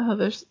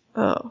 Nope.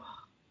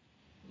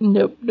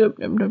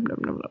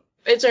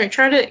 It's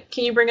alright.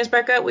 Can you bring us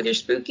back up with your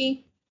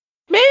spooky?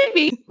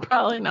 Maybe.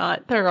 Probably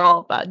not. They're all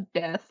about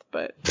death,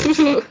 but.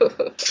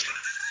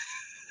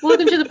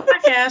 Welcome to the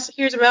podcast.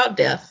 Here's about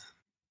death.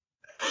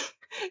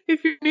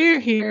 If you're new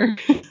here,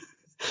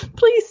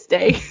 please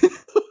stay.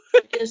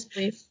 Yes,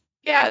 please.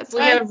 Yeah, we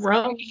have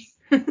rum.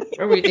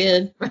 Or we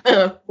did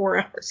 4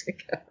 hours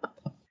ago.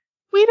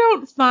 We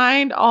don't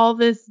find all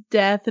this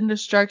death and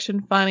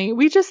destruction funny.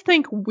 We just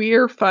think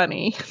we're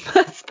funny.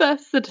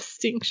 That's the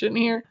distinction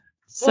here.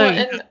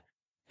 So,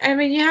 I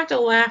mean, you have to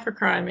laugh or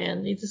cry,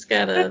 man. You just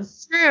gotta.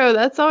 That's true.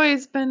 That's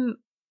always been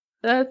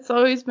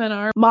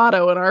our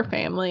motto in our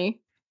family.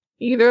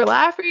 Either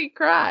laugh or you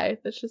cry.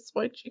 That's just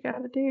what you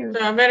gotta do.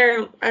 So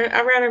I'd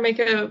rather make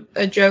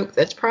a joke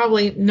that's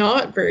probably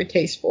not very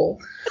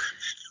tasteful.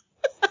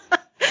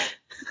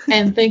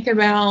 and think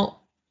about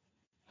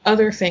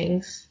other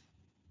things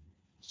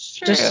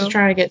just to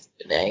try to get through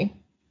the day.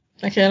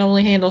 I can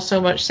only handle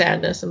so much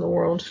sadness in the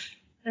world.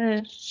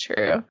 It's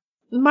true.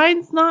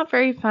 Mine's not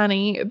very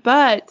funny,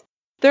 but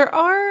there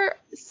are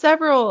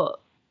several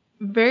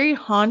very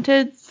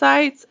haunted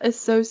sites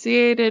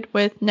associated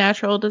with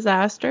natural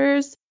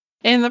disasters.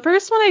 And the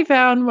first one I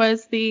found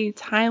was the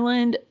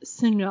Thailand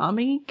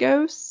tsunami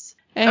ghosts.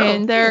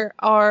 And there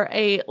are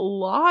a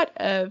lot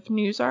of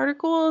news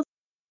articles.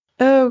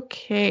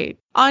 Okay.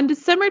 On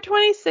December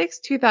 26,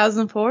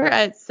 2004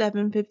 at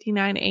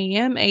 7:59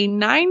 a.m., a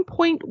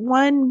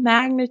 9.1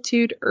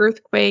 magnitude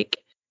earthquake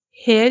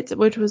hit,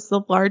 which was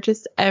the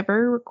largest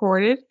ever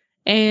recorded,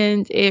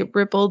 and it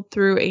rippled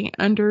through an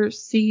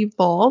undersea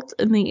vault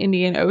in the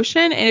Indian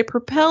Ocean, and it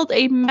propelled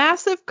a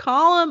massive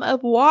column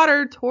of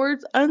water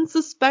towards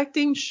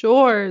unsuspecting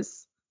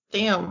shores.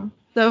 Damn.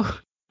 So,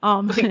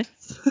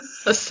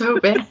 that's so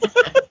bad.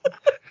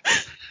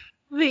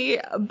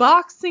 The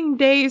Boxing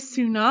Day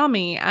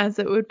tsunami, as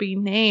it would be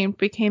named,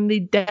 became the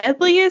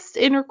deadliest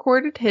in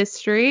recorded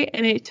history,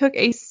 and it took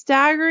a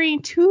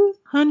staggering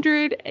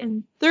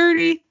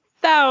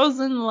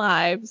 230,000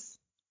 lives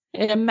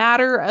in a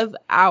matter of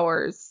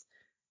hours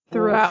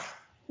throughout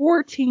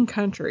 14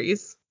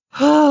 countries.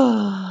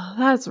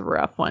 That's a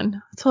rough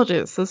one. I told you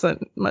this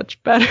isn't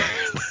much better.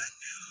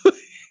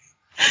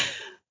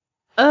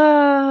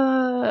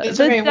 It's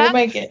okay, we'll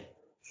make it.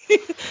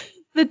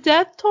 The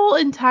death toll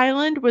in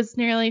Thailand was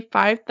nearly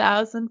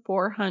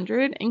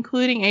 5,400,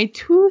 including a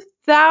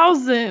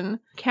 2,000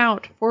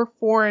 count for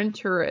foreign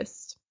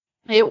tourists.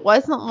 It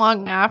wasn't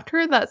long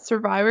after that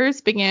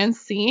survivors began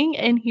seeing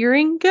and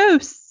hearing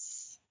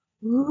ghosts.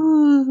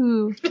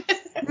 Ooh,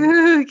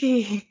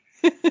 spooky.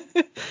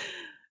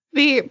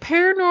 The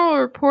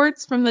paranormal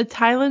reports from the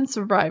Thailand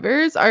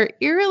survivors are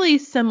eerily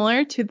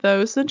similar to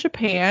those in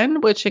Japan,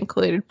 which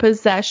included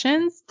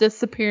possessions,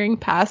 disappearing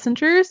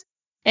passengers,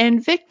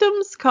 and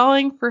victims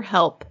calling for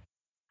help.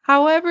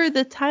 However,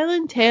 the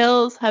Thailand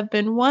tales have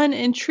been one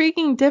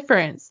intriguing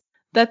difference,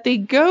 that the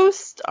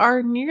ghosts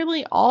are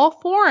nearly all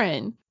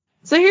foreign.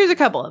 So here's a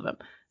couple of them.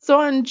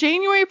 So on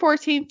January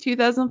 14,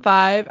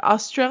 2005,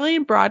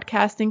 Australian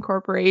Broadcasting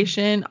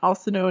Corporation,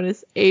 also known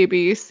as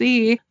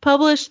ABC,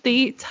 published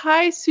the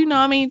Thai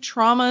tsunami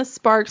trauma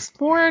sparks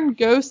foreign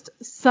ghost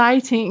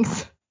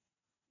sightings.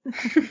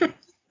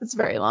 It's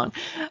very long.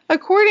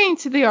 According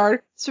to the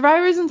article,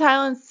 survivors in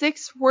Thailand's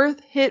 6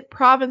 worst-hit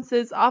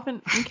provinces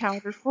often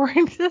encountered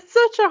foreign... That's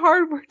such a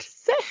hard word to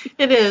say.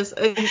 It is.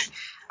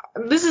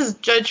 This is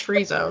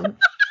judge-free zone.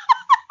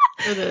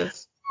 It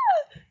is.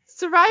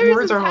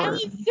 Survivors in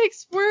Thailand's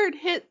 6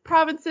 word-hit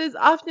provinces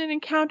often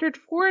encountered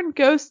foreign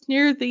ghosts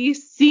near the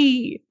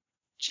sea.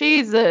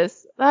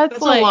 Jesus. That's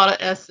like, a lot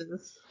of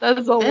S's. That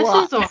is a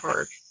lot. S's are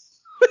hard.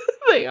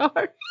 They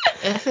are.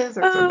 S's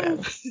are so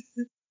bad.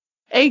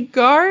 A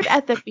guard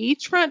at the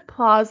beachfront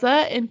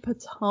plaza in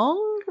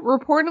Patong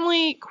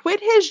reportedly quit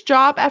his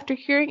job after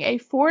hearing a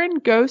foreign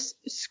ghost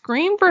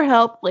scream for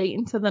help late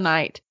into the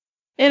night.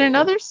 In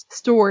another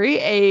story,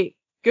 a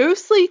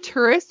ghostly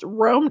tourist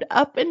roamed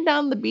up and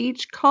down the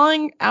beach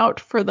calling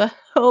out for the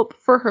help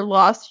for her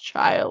lost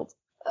child.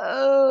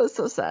 Oh,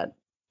 so sad.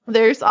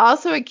 There's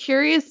also a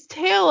curious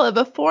tale of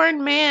a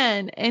foreign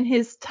man and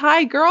his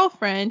Thai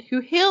girlfriend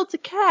who hailed a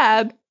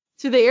cab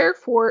to the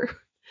airport.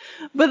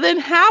 But then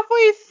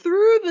halfway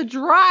through the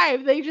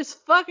drive, they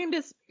just fucking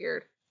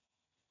disappeared.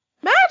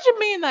 Imagine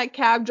being that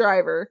cab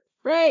driver,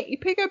 right? You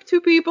pick up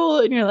 2 people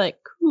and you're like,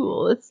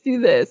 cool, let's do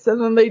this.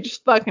 And then they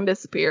just fucking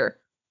disappear.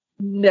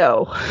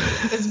 No.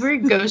 It's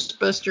very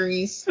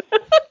Ghostbusteries.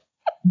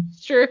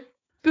 Sure.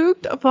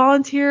 Spooked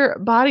volunteer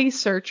body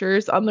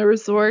searchers on the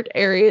resort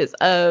areas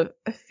of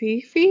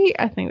Phi Phi,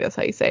 I think that's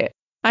how you say it,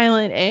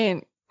 Island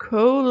and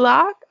Koh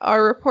Lak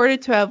are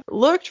reported to have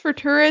looked for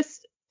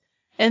tourists.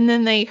 And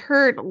then they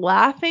heard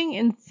laughing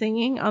and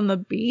singing on the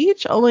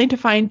beach, only to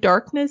find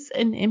darkness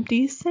and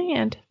empty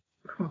sand.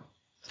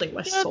 It's like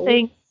my soul.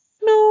 Thanks.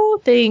 No,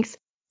 thanks.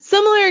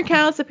 Similar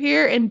accounts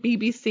appear in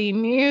BBC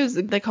News.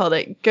 They called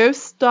it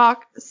Ghost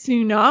Stalk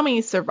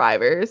Tsunami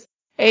Survivors.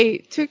 A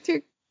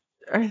tuk-tuk,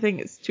 I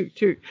think it's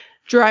tuk-tuk,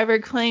 driver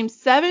claims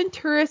 7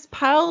 tourists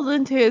piled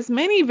into his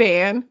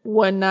minivan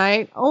one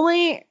night,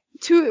 only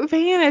to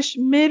vanish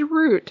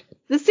mid-route.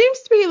 This seems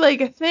to be like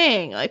a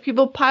thing. Like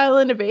people pile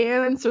into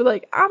vans, they're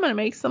like, I'm going to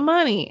make some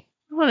money.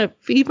 I want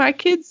to feed my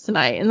kids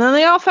tonight. And then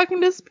they all fucking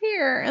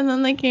disappear and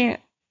then they can't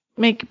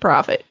make a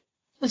profit.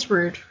 That's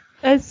rude.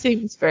 That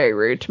seems very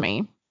rude to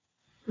me.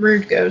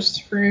 Rude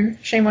ghost. Rude.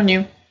 Shame on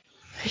you.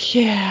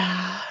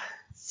 Yeah.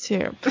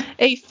 So,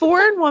 a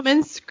foreign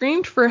woman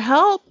screamed for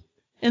help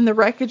in the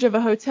wreckage of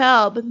a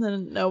hotel, but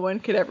then no one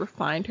could ever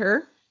find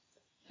her.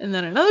 And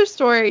then another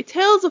story,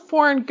 tales of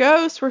foreign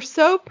ghosts were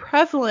so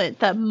prevalent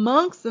that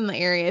monks in the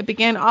area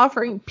began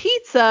offering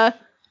pizza,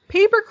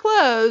 paper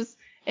clothes,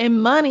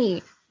 and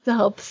money to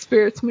help the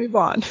spirits move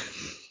on.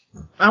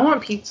 I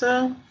want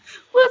pizza.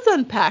 Let's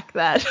unpack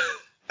that.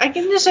 I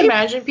can just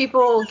imagine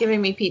people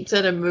giving me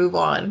pizza to move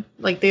on.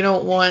 Like they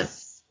don't want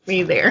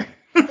me there.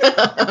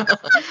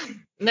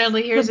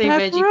 Natalie, here's The a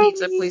veggie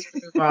pizza. pepperoni. Please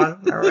move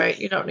on. All right,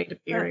 you don't need to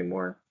be here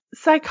anymore.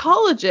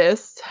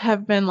 Psychologists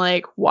have been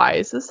like, why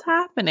is this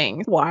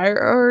happening? Why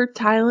are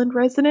Thailand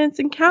residents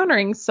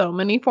encountering so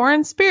many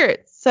foreign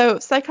spirits? So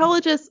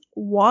psychologist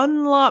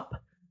Wanlop,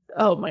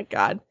 oh my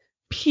god,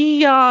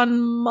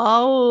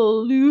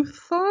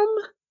 Pianmalutham,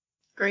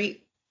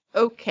 Great.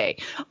 okay,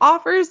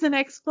 offers an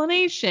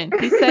explanation.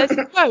 He says,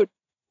 quote,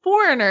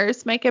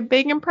 foreigners make a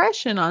big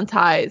impression on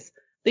Thais.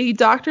 The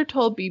doctor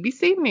told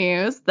BBC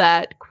News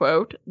that,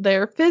 quote,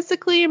 they're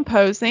physically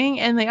imposing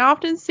and they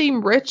often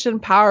seem rich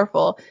and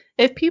powerful.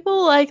 If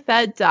people like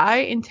that die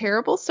in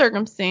terrible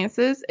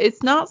circumstances,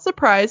 it's not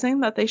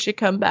surprising that they should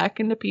come back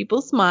into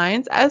people's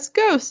minds as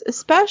ghosts,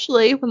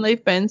 especially when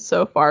they've been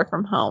so far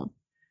from home.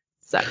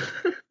 So,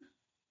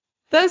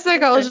 the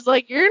psychologist is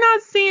like, you're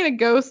not seeing a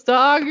ghost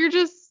dog, you're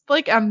just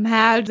like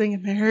imagining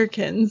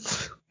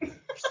Americans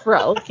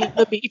frolicking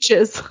the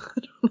beaches. I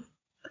don't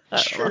know.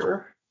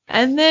 Sure.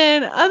 And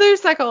then other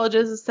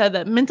psychologists have said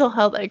that mental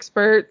health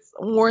experts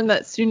warn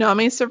that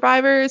tsunami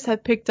survivors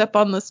have picked up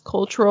on this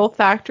cultural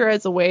factor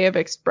as a way of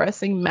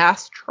expressing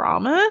mass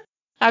trauma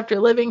after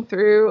living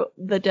through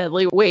the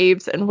deadly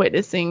waves and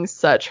witnessing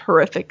such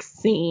horrific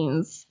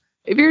scenes.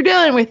 If you're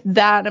dealing with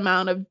that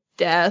amount of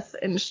death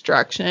and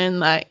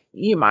destruction, that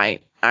you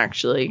might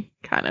actually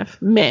kind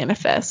of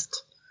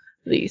manifest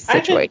these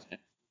situations.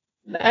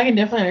 I can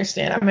definitely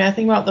understand. I mean, I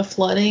think about the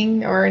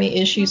flooding or any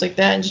issues like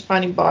that and just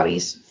finding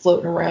bodies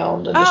floating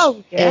around and just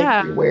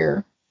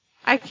everywhere.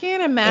 I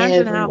can't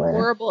imagine how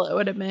horrible it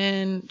would have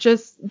been.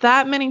 Just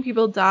that many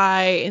people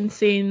die and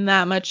seeing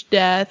that much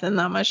death and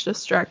that much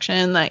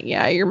destruction that,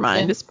 yeah, your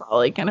mind is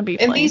probably going to be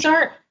And these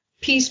aren't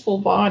peaceful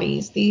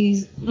bodies.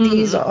 These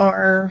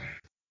are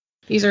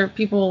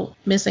people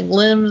missing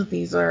limbs.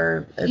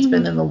 It's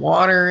been in the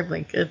water.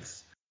 Like,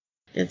 it's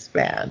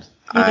bad.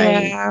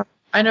 Yeah.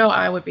 I know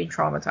I would be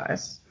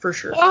traumatized, for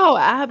sure. Oh,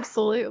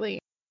 absolutely.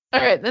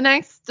 All right, the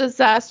next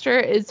disaster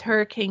is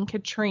Hurricane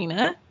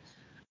Katrina,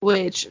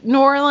 which New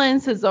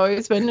Orleans has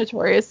always been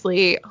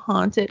notoriously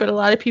haunted, but a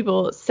lot of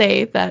people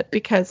say that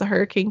because of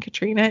Hurricane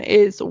Katrina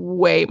is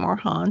way more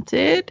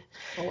haunted.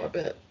 Oh, I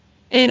bet.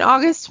 In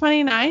August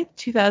 29th,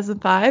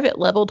 2005, it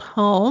leveled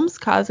homes,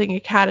 causing a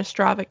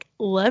catastrophic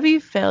levee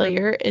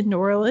failure in New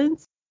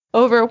Orleans.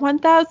 Over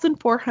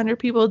 1,400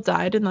 people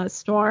died in that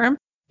storm.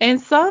 And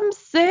some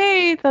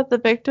say that the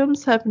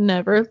victims have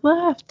never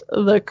left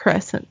the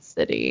Crescent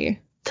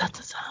City.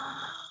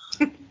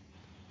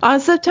 On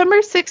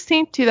September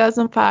 16,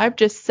 2005,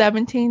 just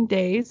 17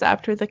 days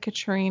after the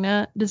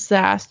Katrina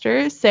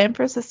disaster, San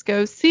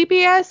Francisco's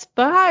CBS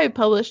 5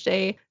 published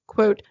a,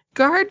 quote,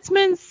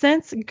 guardsmen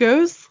sense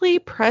ghostly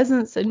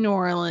presence in New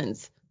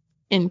Orleans,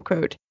 end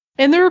quote.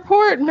 In the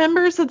report,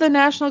 members of the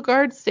National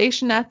Guard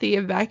stationed at the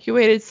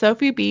evacuated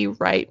Sophie B.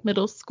 Wright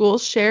Middle School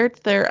shared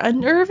their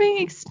unnerving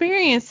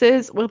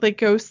experiences with a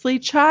ghostly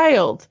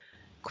child.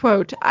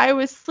 Quote, I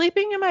was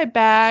sleeping in my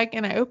bag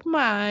and I opened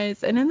my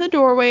eyes and in the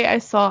doorway I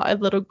saw a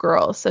little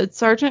girl, said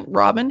Sergeant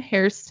Robin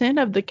Hairston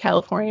of the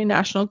California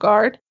National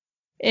Guard.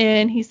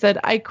 And he said,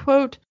 I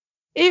quote,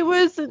 it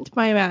wasn't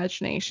my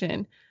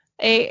imagination.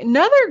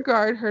 Another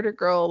guard heard a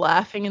girl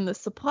laughing in the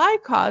supply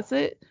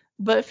closet,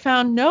 but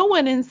found no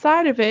one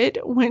inside of it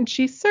when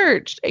she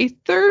searched. A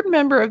third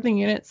member of the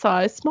unit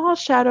saw a small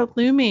shadow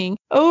looming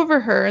over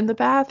her in the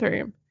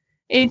bathroom.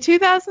 In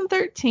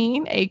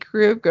 2013, a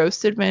crew of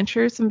Ghost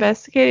Adventures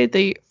investigated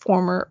the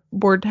former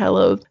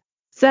bordello.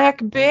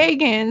 Zach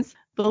Bagans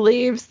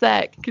believes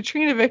that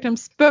Katrina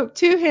victims spoke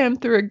to him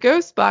through a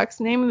ghost box,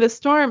 naming the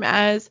storm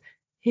as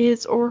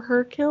his or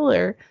her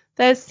killer.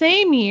 That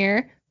same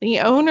year,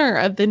 the owner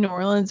of the New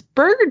Orleans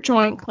burger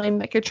joint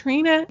claimed that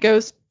Katrina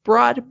ghost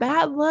brought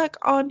bad luck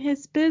on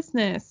his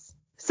business.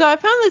 So I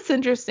found this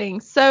interesting.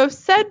 So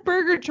said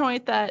burger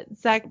joint that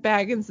Zach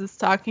Baggins is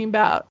talking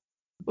about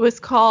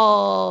was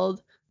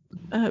called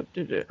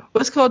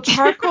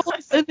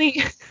Charcoals in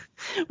the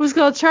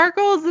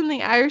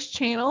Irish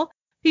Channel.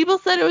 People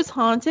said it was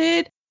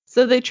haunted,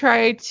 so they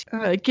tried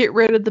to get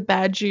rid of the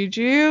bad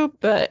juju,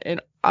 but it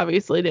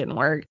obviously didn't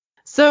work.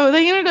 So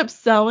they ended up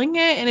selling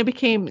it, and it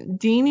became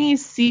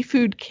Deanie's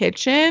Seafood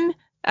Kitchen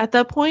at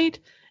that point.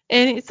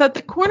 And it's at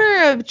the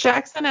corner of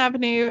Jackson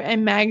Avenue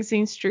and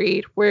Magazine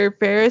Street, where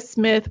Vera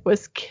Smith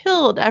was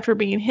killed after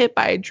being hit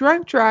by a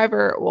drunk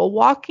driver while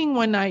walking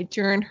one night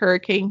during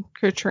Hurricane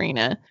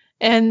Katrina.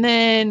 And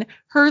then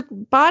her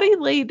body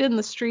laid in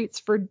the streets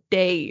for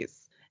days.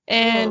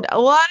 And a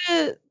lot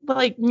of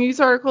news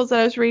articles that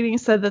I was reading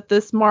said that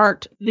this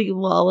marked the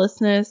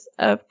lawlessness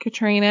of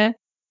Katrina.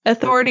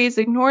 Authorities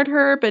ignored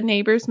her, but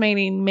neighbors made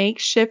a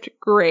makeshift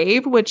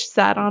grave which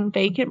sat on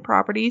vacant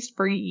properties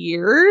for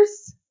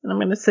years. And I'm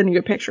going to send you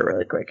a picture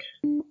really quick.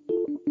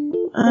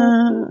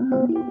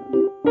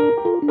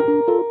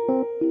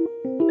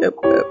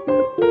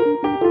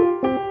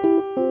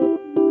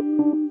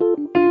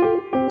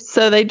 So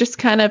So they just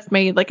kind of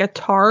made like a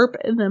tarp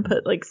and then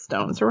put like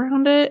stones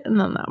around it, and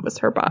then that was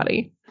her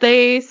body.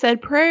 They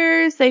said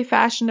prayers, they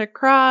fashioned a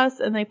cross,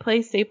 and they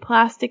placed a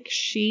plastic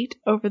sheet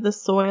over the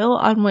soil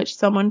on which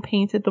someone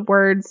painted the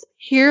words,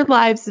 "Here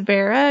lies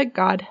Vera,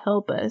 God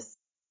help us."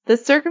 The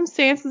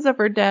circumstances of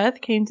her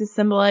death came to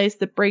symbolize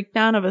the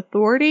breakdown of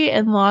authority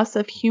and loss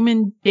of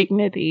human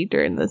dignity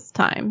during this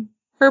time.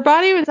 Her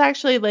body was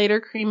actually later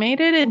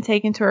cremated and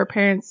taken to her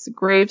parents'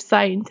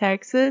 gravesite in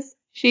Texas.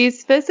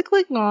 She's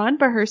physically gone,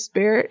 but her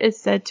spirit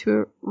is said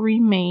to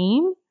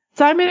remain.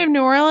 Simon of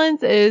New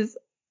Orleans is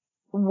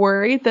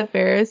worried that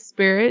Vera's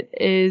spirit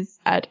is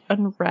at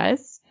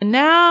unrest. And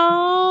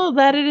now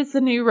that it is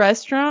a new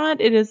restaurant,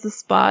 it is the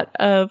spot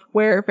of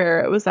where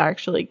Vera was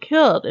actually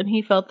killed, and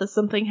he felt that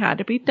something had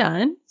to be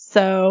done.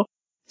 So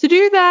to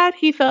do that,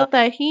 he felt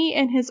that he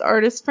and his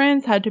artist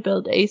friends had to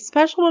build a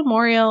special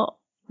memorial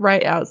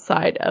right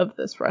outside of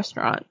this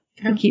restaurant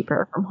to keep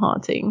her from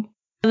haunting.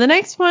 The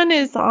next one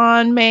is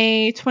on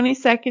May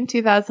 22nd,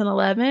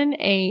 2011.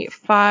 A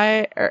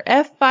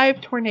F5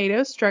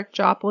 tornado struck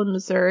Joplin,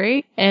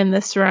 Missouri, and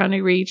the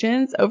surrounding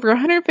regions. Over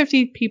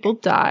 150 people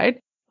died.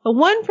 But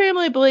one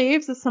family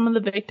believes that some of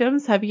the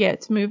victims have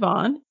yet to move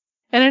on.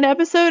 In an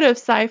episode of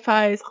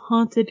Sci-Fi's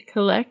Haunted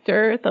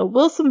Collector, the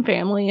Wilson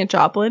family in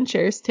Joplin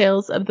shares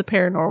tales of the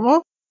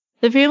paranormal.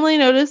 The family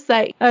noticed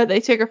that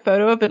they took a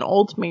photo of an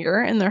old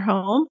mirror in their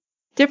home.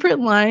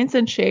 Different lines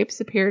and shapes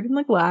appeared in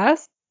the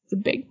glass. A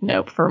big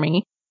nope for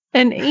me.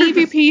 An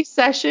EVP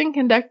session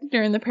conducted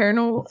during the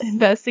paranormal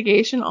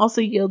investigation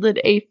also yielded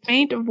a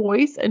faint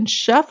voice and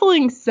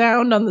shuffling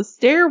sound on the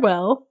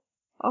stairwell.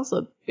 Also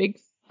a big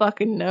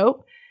fucking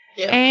nope.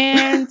 Yeah.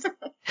 And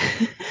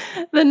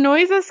the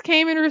noises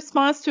came in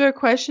response to a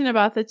question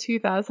about the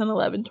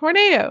 2011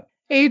 tornado.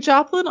 A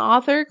Joplin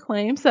author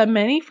claims that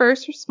many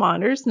first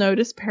responders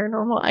noticed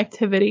paranormal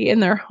activity in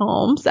their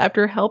homes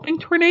after helping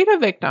tornado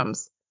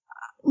victims.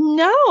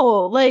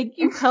 No, like,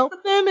 you help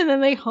them and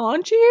then they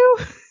haunt you?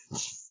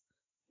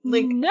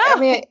 Like, no. I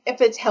mean, if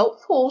it's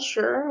helpful,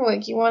 sure.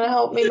 Like, you want to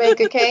help me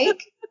make a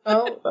cake?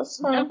 Oh, that's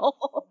fine.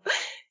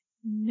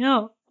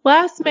 No.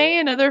 Last May,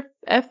 another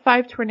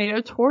F5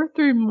 tornado tore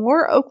through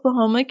Moore,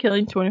 Oklahoma,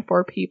 killing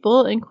 24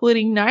 people,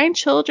 including 9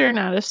 children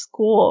out of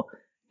school.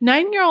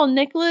 9-year-old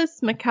Nicholas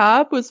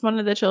McCabe was one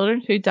of the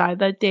children who died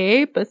that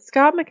day, but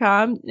Scott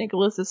McCabe,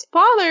 Nicholas's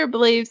father,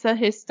 believes that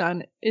his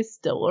son is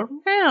still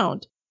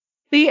around.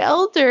 The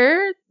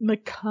elder,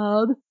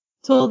 McCabe,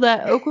 told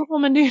that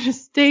Oklahoma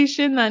News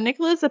station that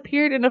Nicholas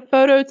appeared in a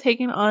photo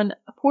taken on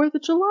 4th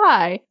of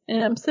July,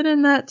 and I'm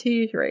sending that to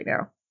you right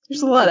now.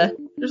 There's a lot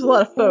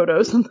of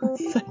photos on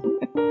this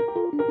segment.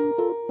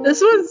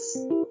 This one's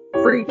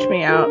freaked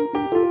me out.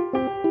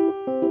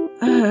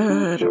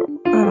 I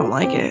don't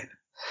like it.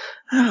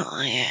 I don't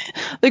like it.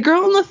 The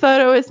girl in the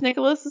photo is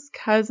Nicholas's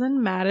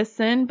cousin,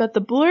 Madison, but the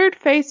blurred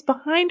face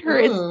behind her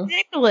is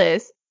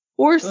Nicholas.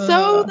 Or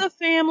so the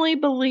family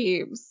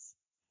believes.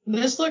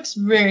 This looks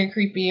very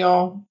creepy,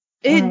 y'all.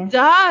 It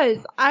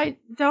does. I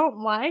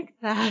don't like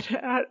that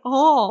at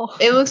all.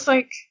 It looks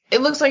like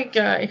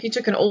if you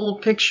took an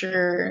old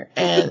picture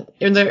and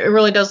it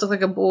really does look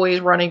like a boy is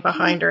running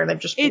behind her and they've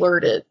just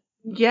blurred it.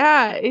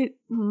 Yeah.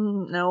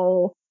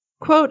 No.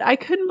 Quote, "I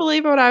couldn't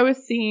believe what I was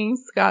seeing,"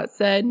 Scott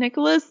said.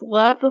 "Nicholas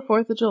loved the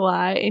 4th of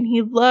July and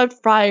he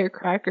loved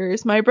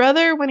firecrackers. My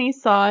brother, when he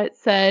saw it,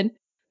 said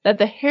that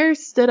the hair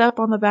stood up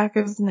on the back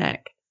of his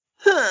neck."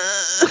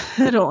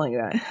 I don't like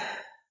that.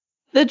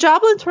 The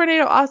Joplin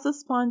tornado also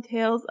spawned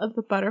tales of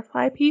the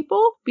butterfly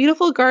people,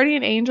 beautiful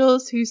guardian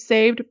angels who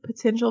saved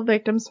potential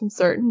victims from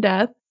certain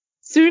death.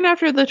 Soon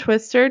after the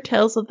twister,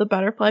 tales of the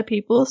butterfly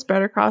people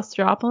spread across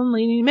Joplin,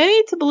 leading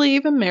many to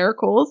believe in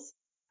miracles.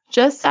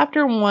 Just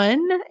after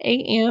 1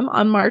 a.m.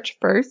 on March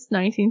 1st,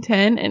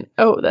 1910, and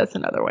that's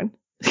another one.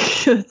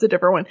 That's a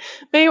different one.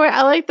 But anyway,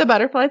 I like the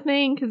butterfly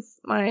thing because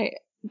my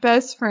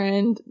best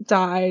friend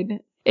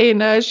died,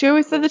 and she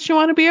always said that she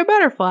wanted to be a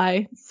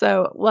butterfly.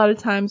 So a lot of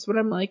times when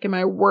I'm like in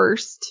my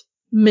worst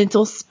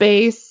mental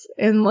space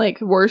and like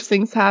worst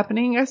things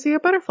happening, I see a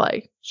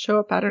butterfly show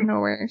up out of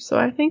nowhere. So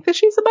I think that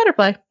she's a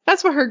butterfly.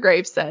 That's what her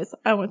grave says.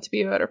 I want to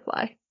be a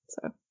butterfly.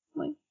 So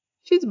like,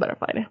 she's a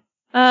butterfly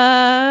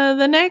now.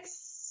 The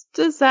next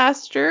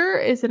disaster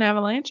is an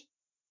avalanche.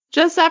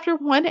 Just after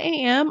 1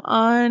 a.m.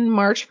 on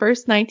March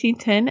 1st,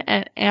 1910,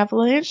 an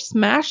avalanche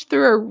smashed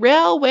through a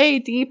railway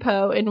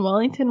depot in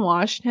Wellington,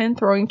 Washington,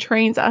 throwing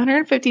trains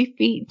 150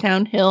 feet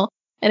downhill,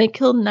 and it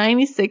killed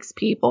 96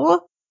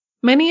 people.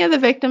 Many of the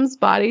victims'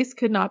 bodies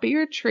could not be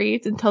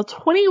retrieved until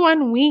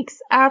 21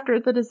 weeks after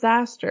the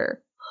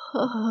disaster.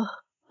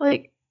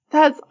 Like,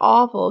 that's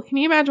awful. Can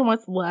you imagine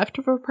what's left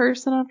of a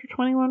person after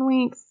 21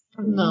 weeks?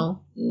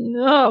 No.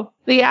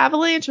 The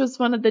avalanche was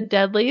one of the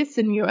deadliest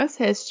in U.S.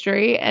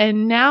 history,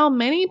 and now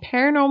many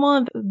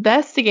paranormal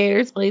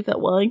investigators believe that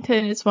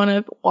Wellington is one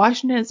of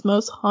Washington's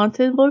most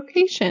haunted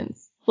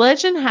locations.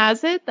 Legend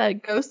has it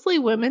that ghostly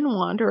women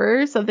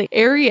wanderers of the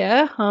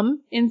area hum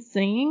and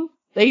sing.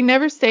 They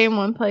never stay in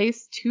one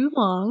place too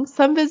long.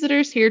 Some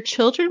visitors hear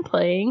children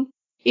playing,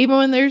 even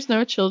when there's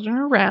no children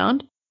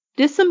around.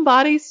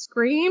 Disembodied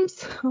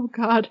screams, oh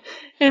god,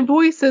 and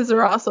voices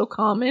are also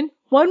common.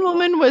 One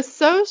woman was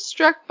so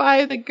struck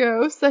by the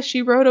ghost that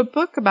she wrote a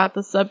book about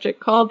the subject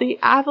called The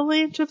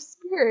Avalanche of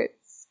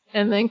Spirits.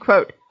 And then,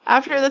 quote,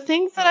 after the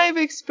things that I've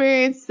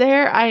experienced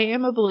there, I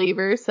am a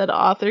believer, said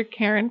author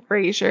Karen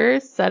Fraser,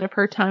 said of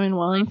her time in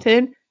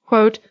Wellington.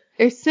 Quote,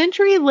 a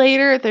century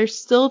later, they're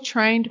still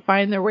trying to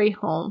find their way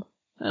home.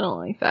 I don't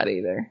like that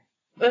either.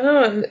 I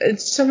know,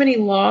 it's so many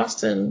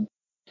lost, and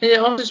it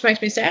all just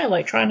makes me sad,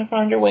 like trying to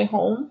find your way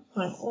home.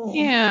 Like, oh.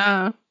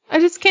 Yeah. I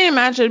just can't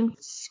imagine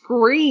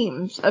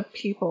screams of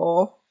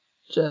people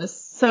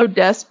just so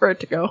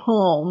desperate to go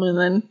home and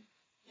then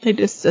they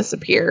just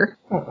disappear.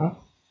 Uh-uh.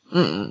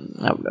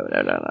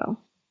 No.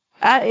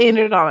 That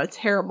ended on a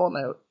terrible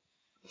note.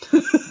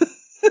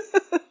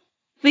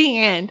 The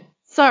end.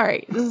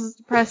 Sorry, this is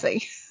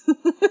depressing.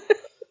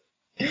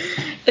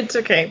 It's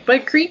okay,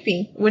 but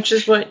creepy, which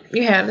is what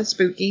you had. It's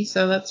spooky,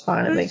 so that's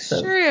fine. It makes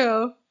sense.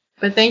 True.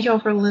 But thank y'all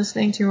for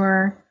listening to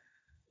our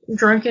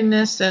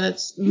drunkenness, and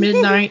it's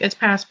midnight. It's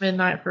past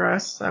midnight for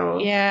us, so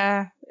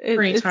yeah,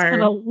 it's tired.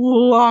 Been a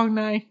long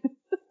night.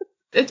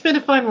 It's been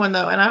a fun one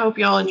though, and I hope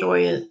y'all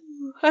enjoy it.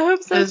 I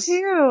hope so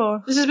too.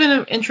 This has been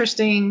an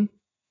interesting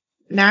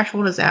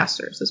natural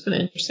disasters. It's been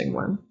an interesting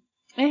one.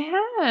 It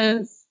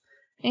has.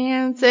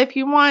 And if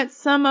you want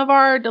some of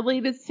our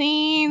deleted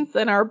scenes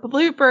and our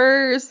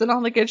bloopers and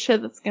all the good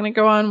shit that's going to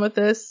go on with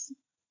this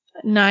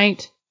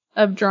night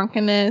of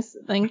drunkenness,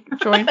 then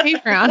join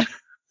Patreon.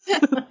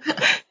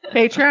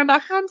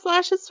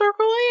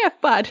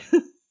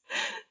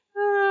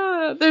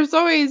 Patreon.com/historicalafpod. There's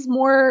always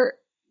more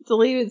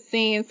deleted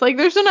scenes. Like,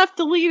 there's enough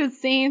deleted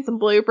scenes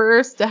and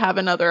bloopers to have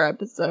another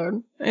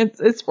episode.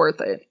 It's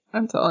worth it.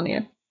 I'm telling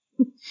you.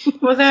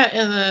 Well, that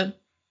and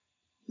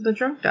the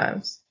drunk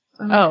dives.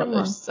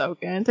 They're so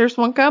good. There's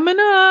one coming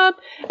up.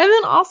 And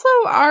then also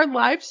our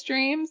live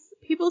streams.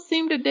 People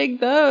seem to dig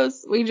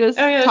those. We just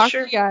talk to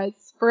you guys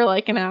for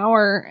like an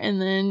hour,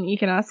 and then you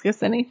can ask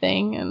us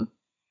anything,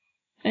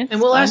 and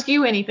we'll ask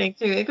you anything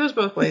too. It goes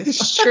both ways.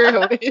 It's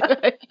true. we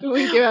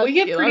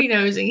get pretty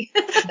nosy.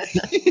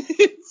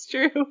 It's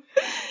true.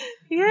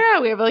 Yeah,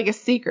 we have like a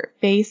secret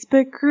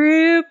Facebook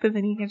group, and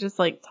then you can just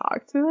like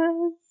talk to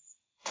us.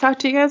 Talk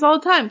to you guys all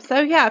the time. So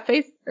yeah,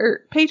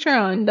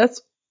 Patreon.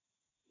 That's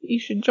you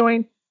should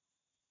join.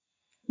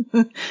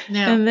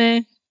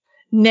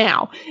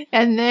 Now.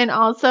 And then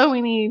also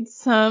we need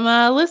some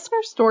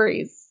listener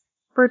stories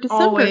for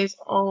December.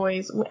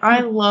 Always.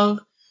 I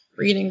love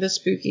reading the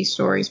spooky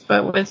stories,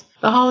 but with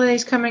the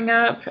holidays coming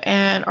up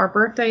and our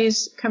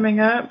birthdays coming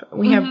up,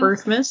 we have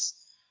Birthmas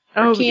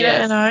for Kina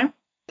and I.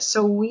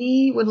 So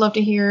we would love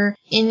to hear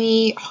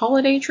any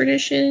holiday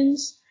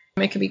traditions.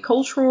 It could be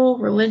cultural,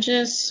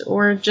 religious,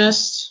 or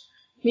just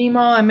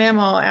Meemaw and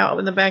Mamaw out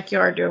in the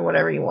backyard doing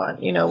whatever you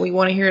want. You know, we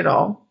want to hear it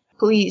all.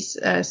 Please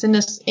send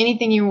us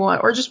anything you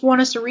want, or just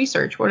want us to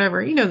research,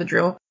 whatever. You know the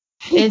drill.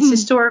 It's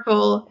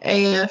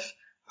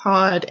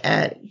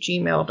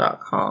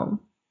historicalafpod@gmail.com.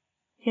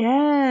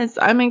 Yes,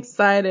 I'm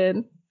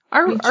excited.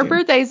 Our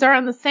birthdays are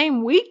on the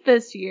same week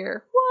this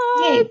year.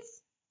 What?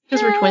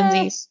 Because we're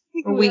twinsies.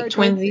 We're week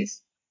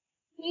twinsies.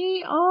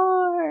 We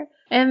are.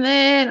 And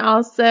then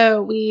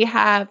also we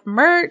have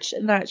merch,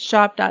 and that's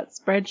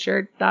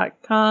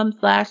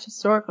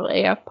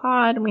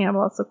shop.spreadshirt.com/historicalafpod. And we have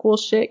lots of cool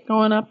shit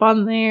going up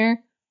on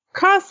there.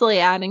 Constantly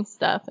adding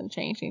stuff and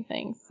changing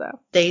things, so.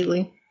 Daily.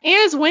 And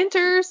it's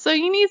winter, so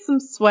you need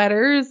some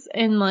sweaters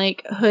and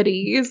like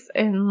hoodies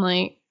and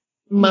like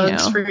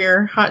mugs for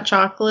your hot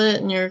chocolate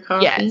and your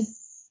coffee.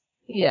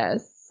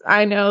 Yes.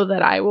 I know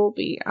that I'm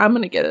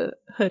gonna get a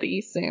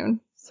hoodie soon.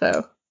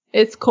 So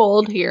it's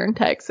cold here in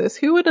Texas.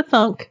 Who would have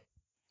thunk?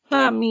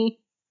 Not me.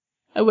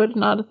 I would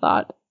not have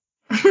thought.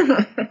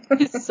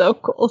 It's so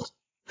cold.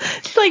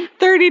 It's like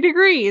 30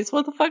 degrees.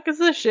 What the fuck is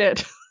this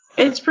shit?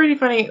 It's pretty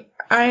funny.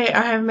 I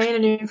have made a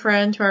new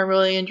friend who I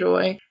really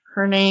enjoy.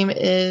 Her name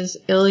is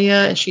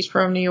Ilya, and she's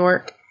from New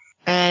York.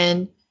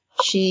 And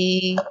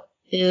she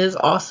is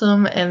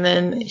awesome. And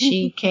then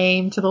she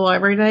came to the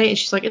library today, and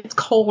she's like, it's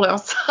cold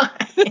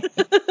outside. And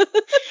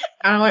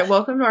I'm like,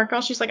 welcome to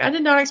Arkansas. She's like, I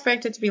did not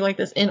expect it to be like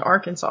this in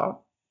Arkansas.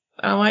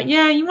 And I'm like,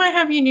 yeah, you might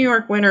have your New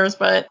York winters,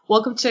 but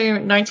welcome to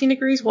 19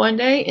 degrees one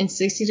day and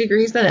 60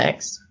 degrees the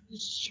next.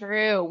 It's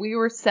true. We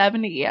were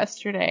 70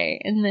 yesterday,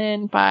 and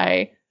then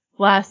by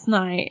last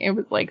night it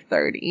was like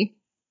 30.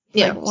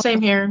 Yeah, like,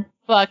 same here.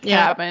 Fuck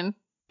happened.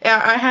 Yeah,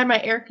 I had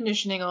my air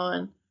conditioning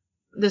on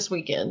this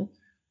weekend,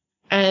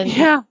 and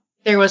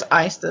there was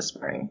ice this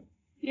morning.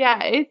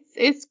 Yeah,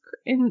 it's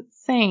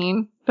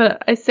insane,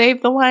 but I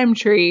saved the lime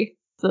tree,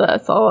 so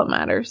that's all that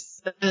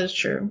matters. That is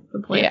true. The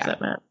plants that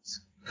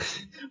matters.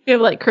 We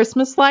have like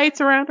Christmas lights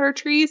around our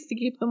trees to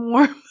keep them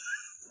warm.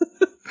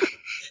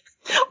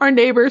 Our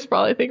neighbors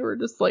probably think we're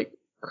just like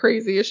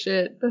crazy as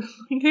shit.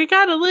 Like, I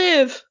gotta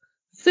live.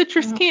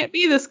 Citrus can't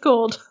be this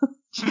cold.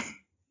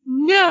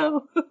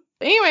 No.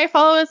 Anyway,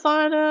 follow us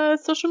on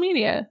social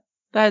media.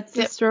 That's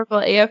Historical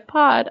AF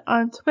Pod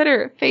on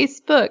Twitter,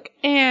 Facebook,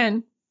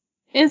 and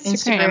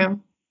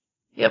Instagram.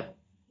 Yep.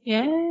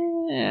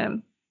 Yeah.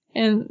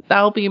 And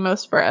that'll be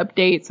most for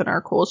updates and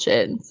our cool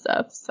shit and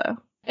stuff. So,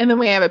 and then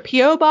we have a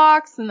P.O.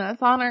 box, and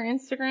that's on our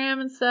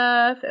Instagram and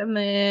stuff. And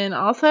then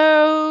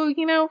also, rate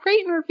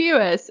and review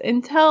us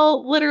and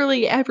tell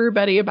literally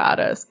everybody about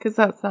us, because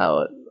that's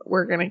how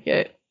we're going to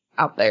get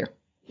out there.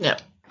 Yeah.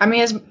 I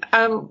mean,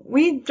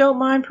 we don't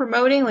mind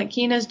promoting. Like,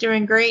 Keena's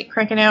doing great,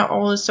 cranking out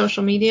all the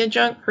social media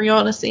junk for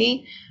y'all to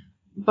see.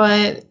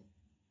 But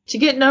to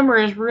get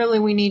numbers, really,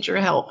 we need your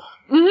help.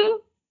 Mm-hmm.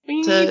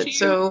 We need you.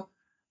 So,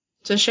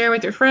 to share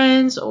with your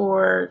friends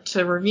or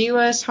to review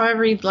us,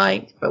 however you'd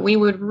like. But we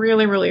would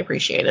really, really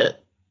appreciate it.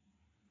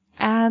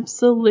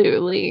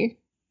 Absolutely.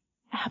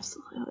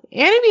 Absolutely.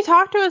 And if you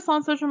talk to us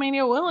on social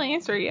media, we'll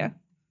answer you.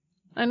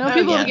 I know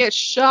people get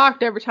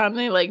shocked every time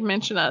they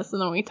mention us,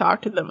 and then we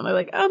talk to them, and they're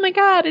like, "Oh my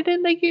god, I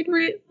didn't think you'd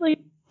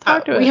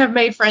talk to us." We have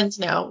made friends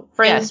now.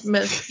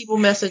 People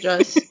message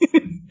us,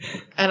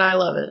 and I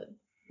love it.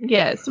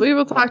 Yes, we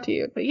will talk to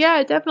you. But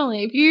yeah,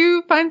 definitely, if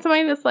you find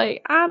somebody that's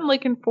like, I'm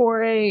looking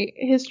for a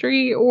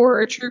history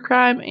or a true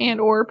crime and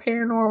or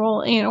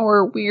paranormal and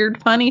or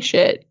weird funny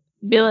shit,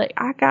 be like,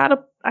 I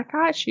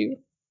got you.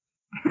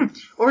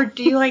 Or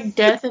do you like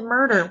death and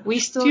murder? We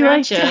still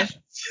got you.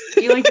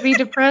 Do you like to be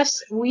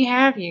depressed? We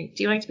have you.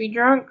 Do you like to be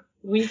drunk?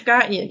 We've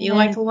got you. Do you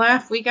like to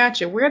laugh? We got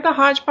you. We're the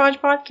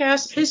Hodgepodge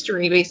Podcast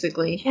history,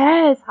 basically.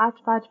 Yes,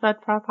 hodgepodge.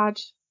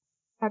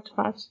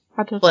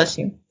 Bless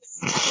you.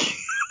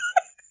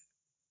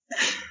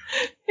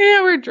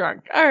 Yeah, we're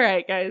drunk. All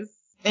right, guys.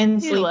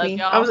 And sleepy.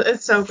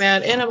 It's so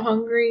bad. And I'm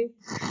hungry.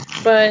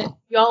 But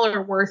y'all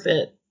are worth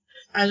it.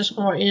 I just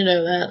want you to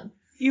know that.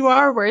 You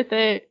are worth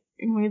it.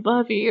 And we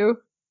love you.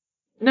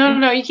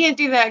 No, you can't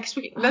do that.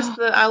 That's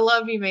I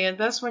love you, man.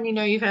 That's when you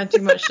know you've had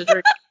too much to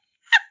drink.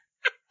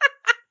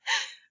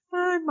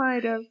 I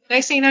might have.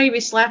 Next thing you know, you'll be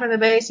slapping the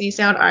bass and you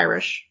sound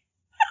Irish.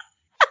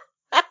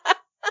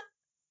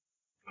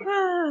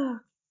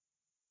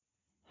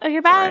 Okay,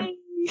 bye.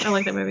 I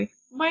like that movie.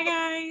 Bye,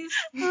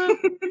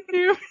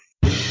 guys.